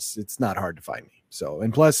whatever else. It's not hard to find me. So,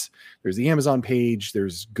 and plus there's the Amazon page,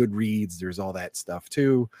 there's Goodreads, there's all that stuff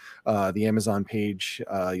too. The Amazon page,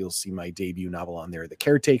 you'll see my debut novel on there, The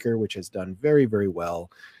Caretaker, which has done very, very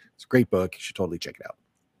well. It's a great book. You should totally check it out.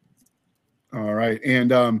 All right.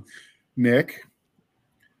 And Nick,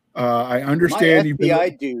 I understand My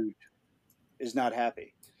FBI dude is not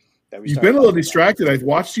happy. You've been a little distracted. I've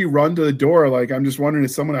watched you run to the door. Like, I'm just wondering,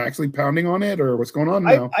 is someone actually pounding on it, or what's going on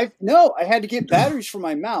now? No, I had to get batteries for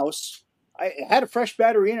my mouse. I had a fresh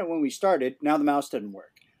battery in it when we started. Now the mouse doesn't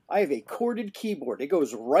work. I have a corded keyboard. It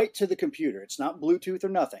goes right to the computer. It's not Bluetooth or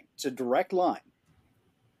nothing. It's a direct line.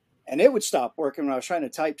 And it would stop working when I was trying to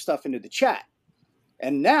type stuff into the chat.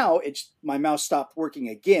 And now my mouse stopped working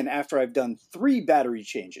again after I've done 3 battery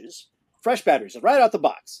changes. Fresh batteries, right out the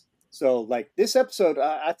box. So, like, this episode,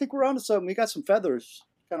 I think we're on to something. We got some feathers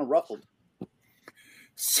kind of ruffled.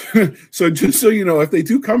 So just so you know, if they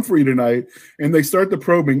do come for you tonight and they start the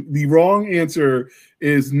probing, the wrong answer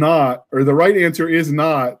is not, or the right answer is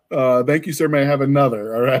not, thank you, sir, may I have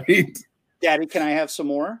another, all right? Daddy, can I have some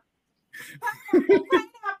more?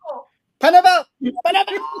 Pineapple!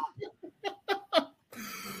 Pineapple!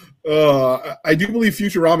 I do believe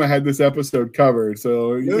Futurama had this episode covered.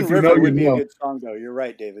 So Moon if you River know, you would be know. a good song, though. You're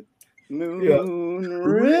right, David. Moon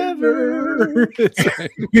River. Just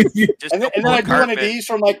and then a I do one carpet. of these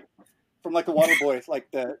from the Water Boy,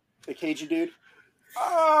 like the Cajun dude.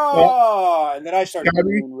 Oh, and then I started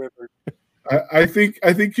Gabby? Moon River. I think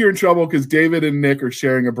you're in trouble because David and Nick are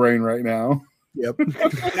sharing a brain right now. Yep.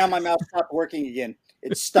 Now my mouth stopped working again.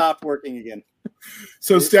 It stopped working again.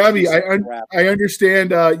 So This Stabby, is crap. I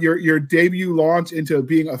understand your debut launch into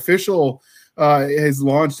being official has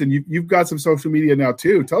launched, and you've got some social media now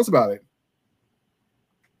too. Tell us about it.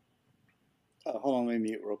 Hold on, let me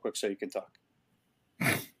mute real quick so you can talk.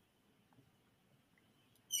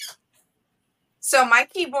 So my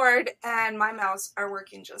keyboard and my mouse are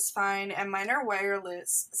working just fine, and mine are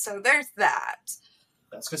wireless. So there's that.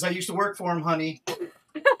 That's because I used to work for him, honey.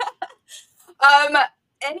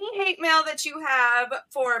 Any hate mail that you have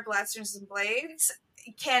for Blasters and Blades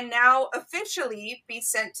can now officially be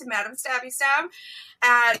sent to Madam Stabby Stab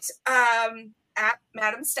at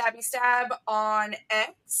Madam Stabby Stab on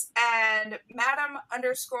X and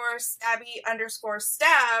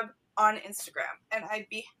Madam_Stabby_Stab on Instagram. And I'd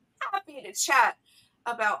be happy to chat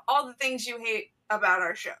about all the things you hate about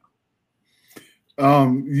our show.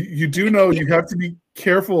 You do know you have to be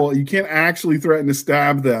careful. You can't actually threaten to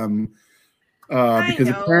stab them because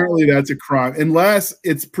apparently that's a crime, unless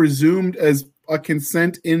it's presumed as a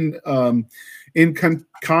consent in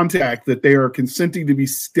contact that they are consenting to be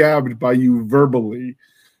stabbed by you verbally.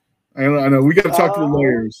 I know. We got to talk to the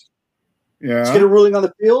lawyers. Yeah. Let's get a ruling on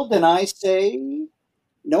the field, and I say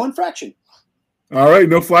no infraction. All right,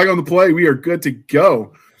 no flag on the play. We are good to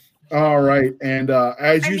go. All right, and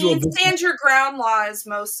as usual, stand your ground law is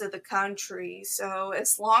most of the country, so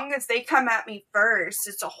as long as they come at me first,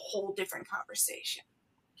 it's a whole different conversation.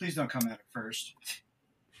 Please don't come at it first.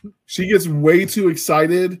 she gets way too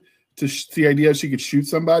excited to the idea she could shoot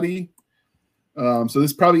somebody. So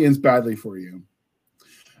this probably ends badly for you.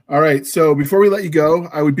 All right, so before we let you go,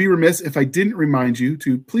 I would be remiss if I didn't remind you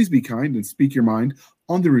to please be kind and speak your mind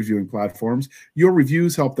on the reviewing platforms. Your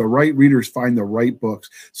reviews help the right readers find the right books.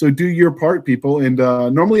 So do your part, people. And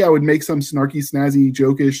normally I would make some snarky, snazzy,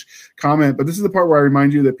 jokish comment, but this is the part where I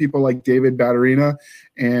remind you that people like David Batterina,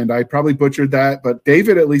 and I probably butchered that, but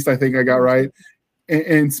David, at least I think I got right,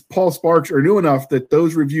 and Paul Sparks are new enough that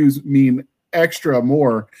those reviews mean extra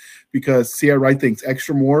more because, see, I write things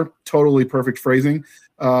extra more, totally perfect phrasing,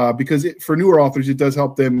 because for newer authors, it does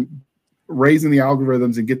help them raise in the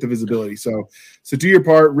algorithms and get the visibility. So do your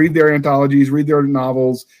part, read their anthologies, read their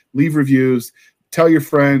novels, leave reviews, tell your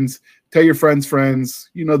friends, friends,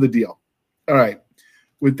 you know the deal. All right.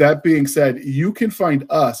 With that being said, you can find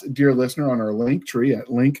us, dear listener, on our Linktree at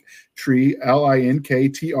linktree,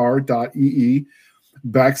 linktr.ee.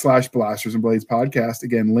 /Blasters and Blades podcast.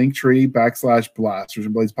 Again, Linktree /Blasters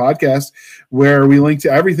and Blades podcast, where we link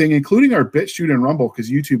to everything, including our BitChute and Rumble, because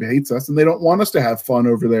YouTube hates us and they don't want us to have fun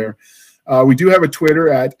over there. We do have a Twitter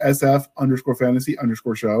at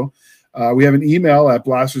SF_fantasy_show. We have an email at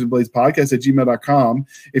blastersandbladespodcast@gmail.com.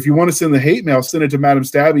 If you want to send the hate mail, send it to Madam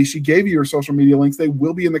Stabby. She gave you your social media links. They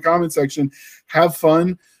will be in the comment section. Have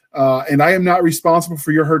fun. And I am not responsible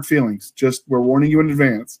for your hurt feelings. Just we're warning you in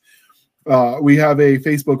advance. We have a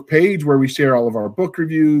Facebook page where we share all of our book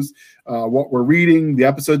reviews, what we're reading. The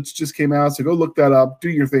episodes just came out, so go look that up. Do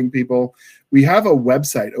your thing, people. We have a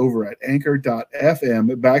website over at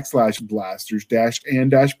anchor.fm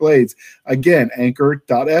 /blasters-and-blades. Again,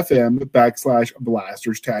 anchor.fm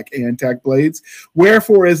 /blasters-and-blades, where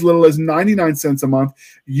for as little as 99 cents a month,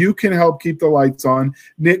 you can help keep the lights on.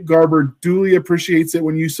 Nick Garber duly appreciates it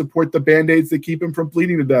when you support the Band-Aids that keep him from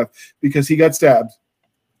bleeding to death because he got stabbed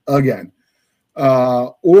again.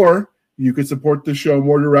 Or you could support the show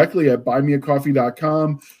more directly at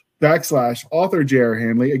buymeacoffee.com /author J.R.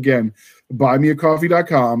 Handley. Again,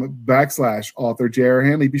 buymeacoffee.com /author J.R.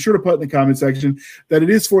 Handley. Be sure to put in the comment section that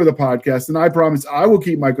it is for the podcast, and I promise I will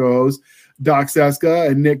keep my co-hosts, Doc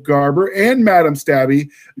Seska and Nick Garber and Madam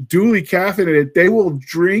Stabby, duly caffeinated. They will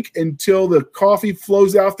drink until the coffee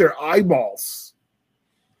flows out their eyeballs.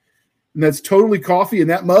 And that's totally coffee in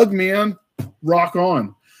that mug, man. Rock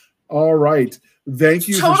on. All right. Thank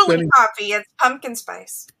you for spending... coffee. It's pumpkin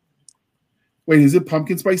spice. Wait, is it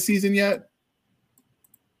pumpkin spice season yet?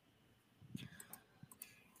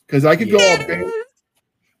 Because I could go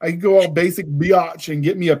all basic biatch and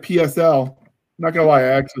get me a PSL. I'm not gonna lie, I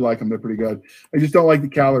actually like them. They're pretty good. I just don't like the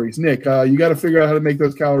calories. Nick, you got to figure out how to make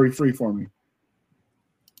those calorie free for me.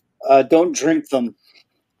 Don't drink them.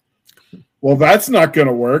 Well, that's not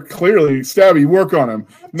gonna work. Clearly, Stabby, work on them.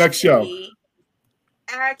 Next show.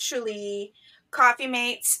 Actually, Coffee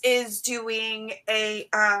Mates is doing a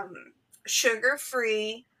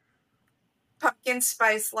sugar-free pumpkin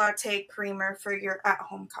spice latte creamer for your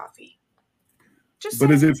at-home coffee.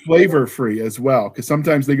 But is it flavor-free as well? Because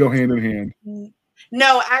sometimes they go hand in hand.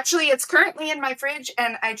 No, actually, it's currently in my fridge,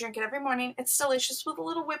 and I drink it every morning. It's delicious with a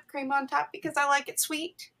little whipped cream on top because I like it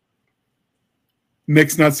sweet.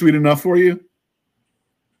 Nick's not sweet enough for you?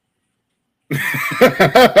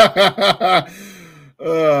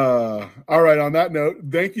 All right, on that note,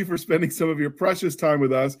 thank you for spending some of your precious time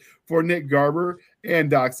with us. For Nick Garber and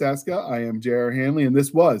Doc Seska, I am J.R. Handley, and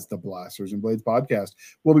this was the Blasters and Blades podcast.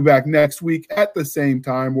 We'll be back next week at the same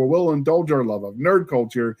time, where we'll indulge our love of nerd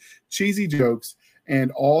culture, cheesy jokes,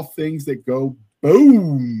 and all things that go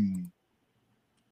boom.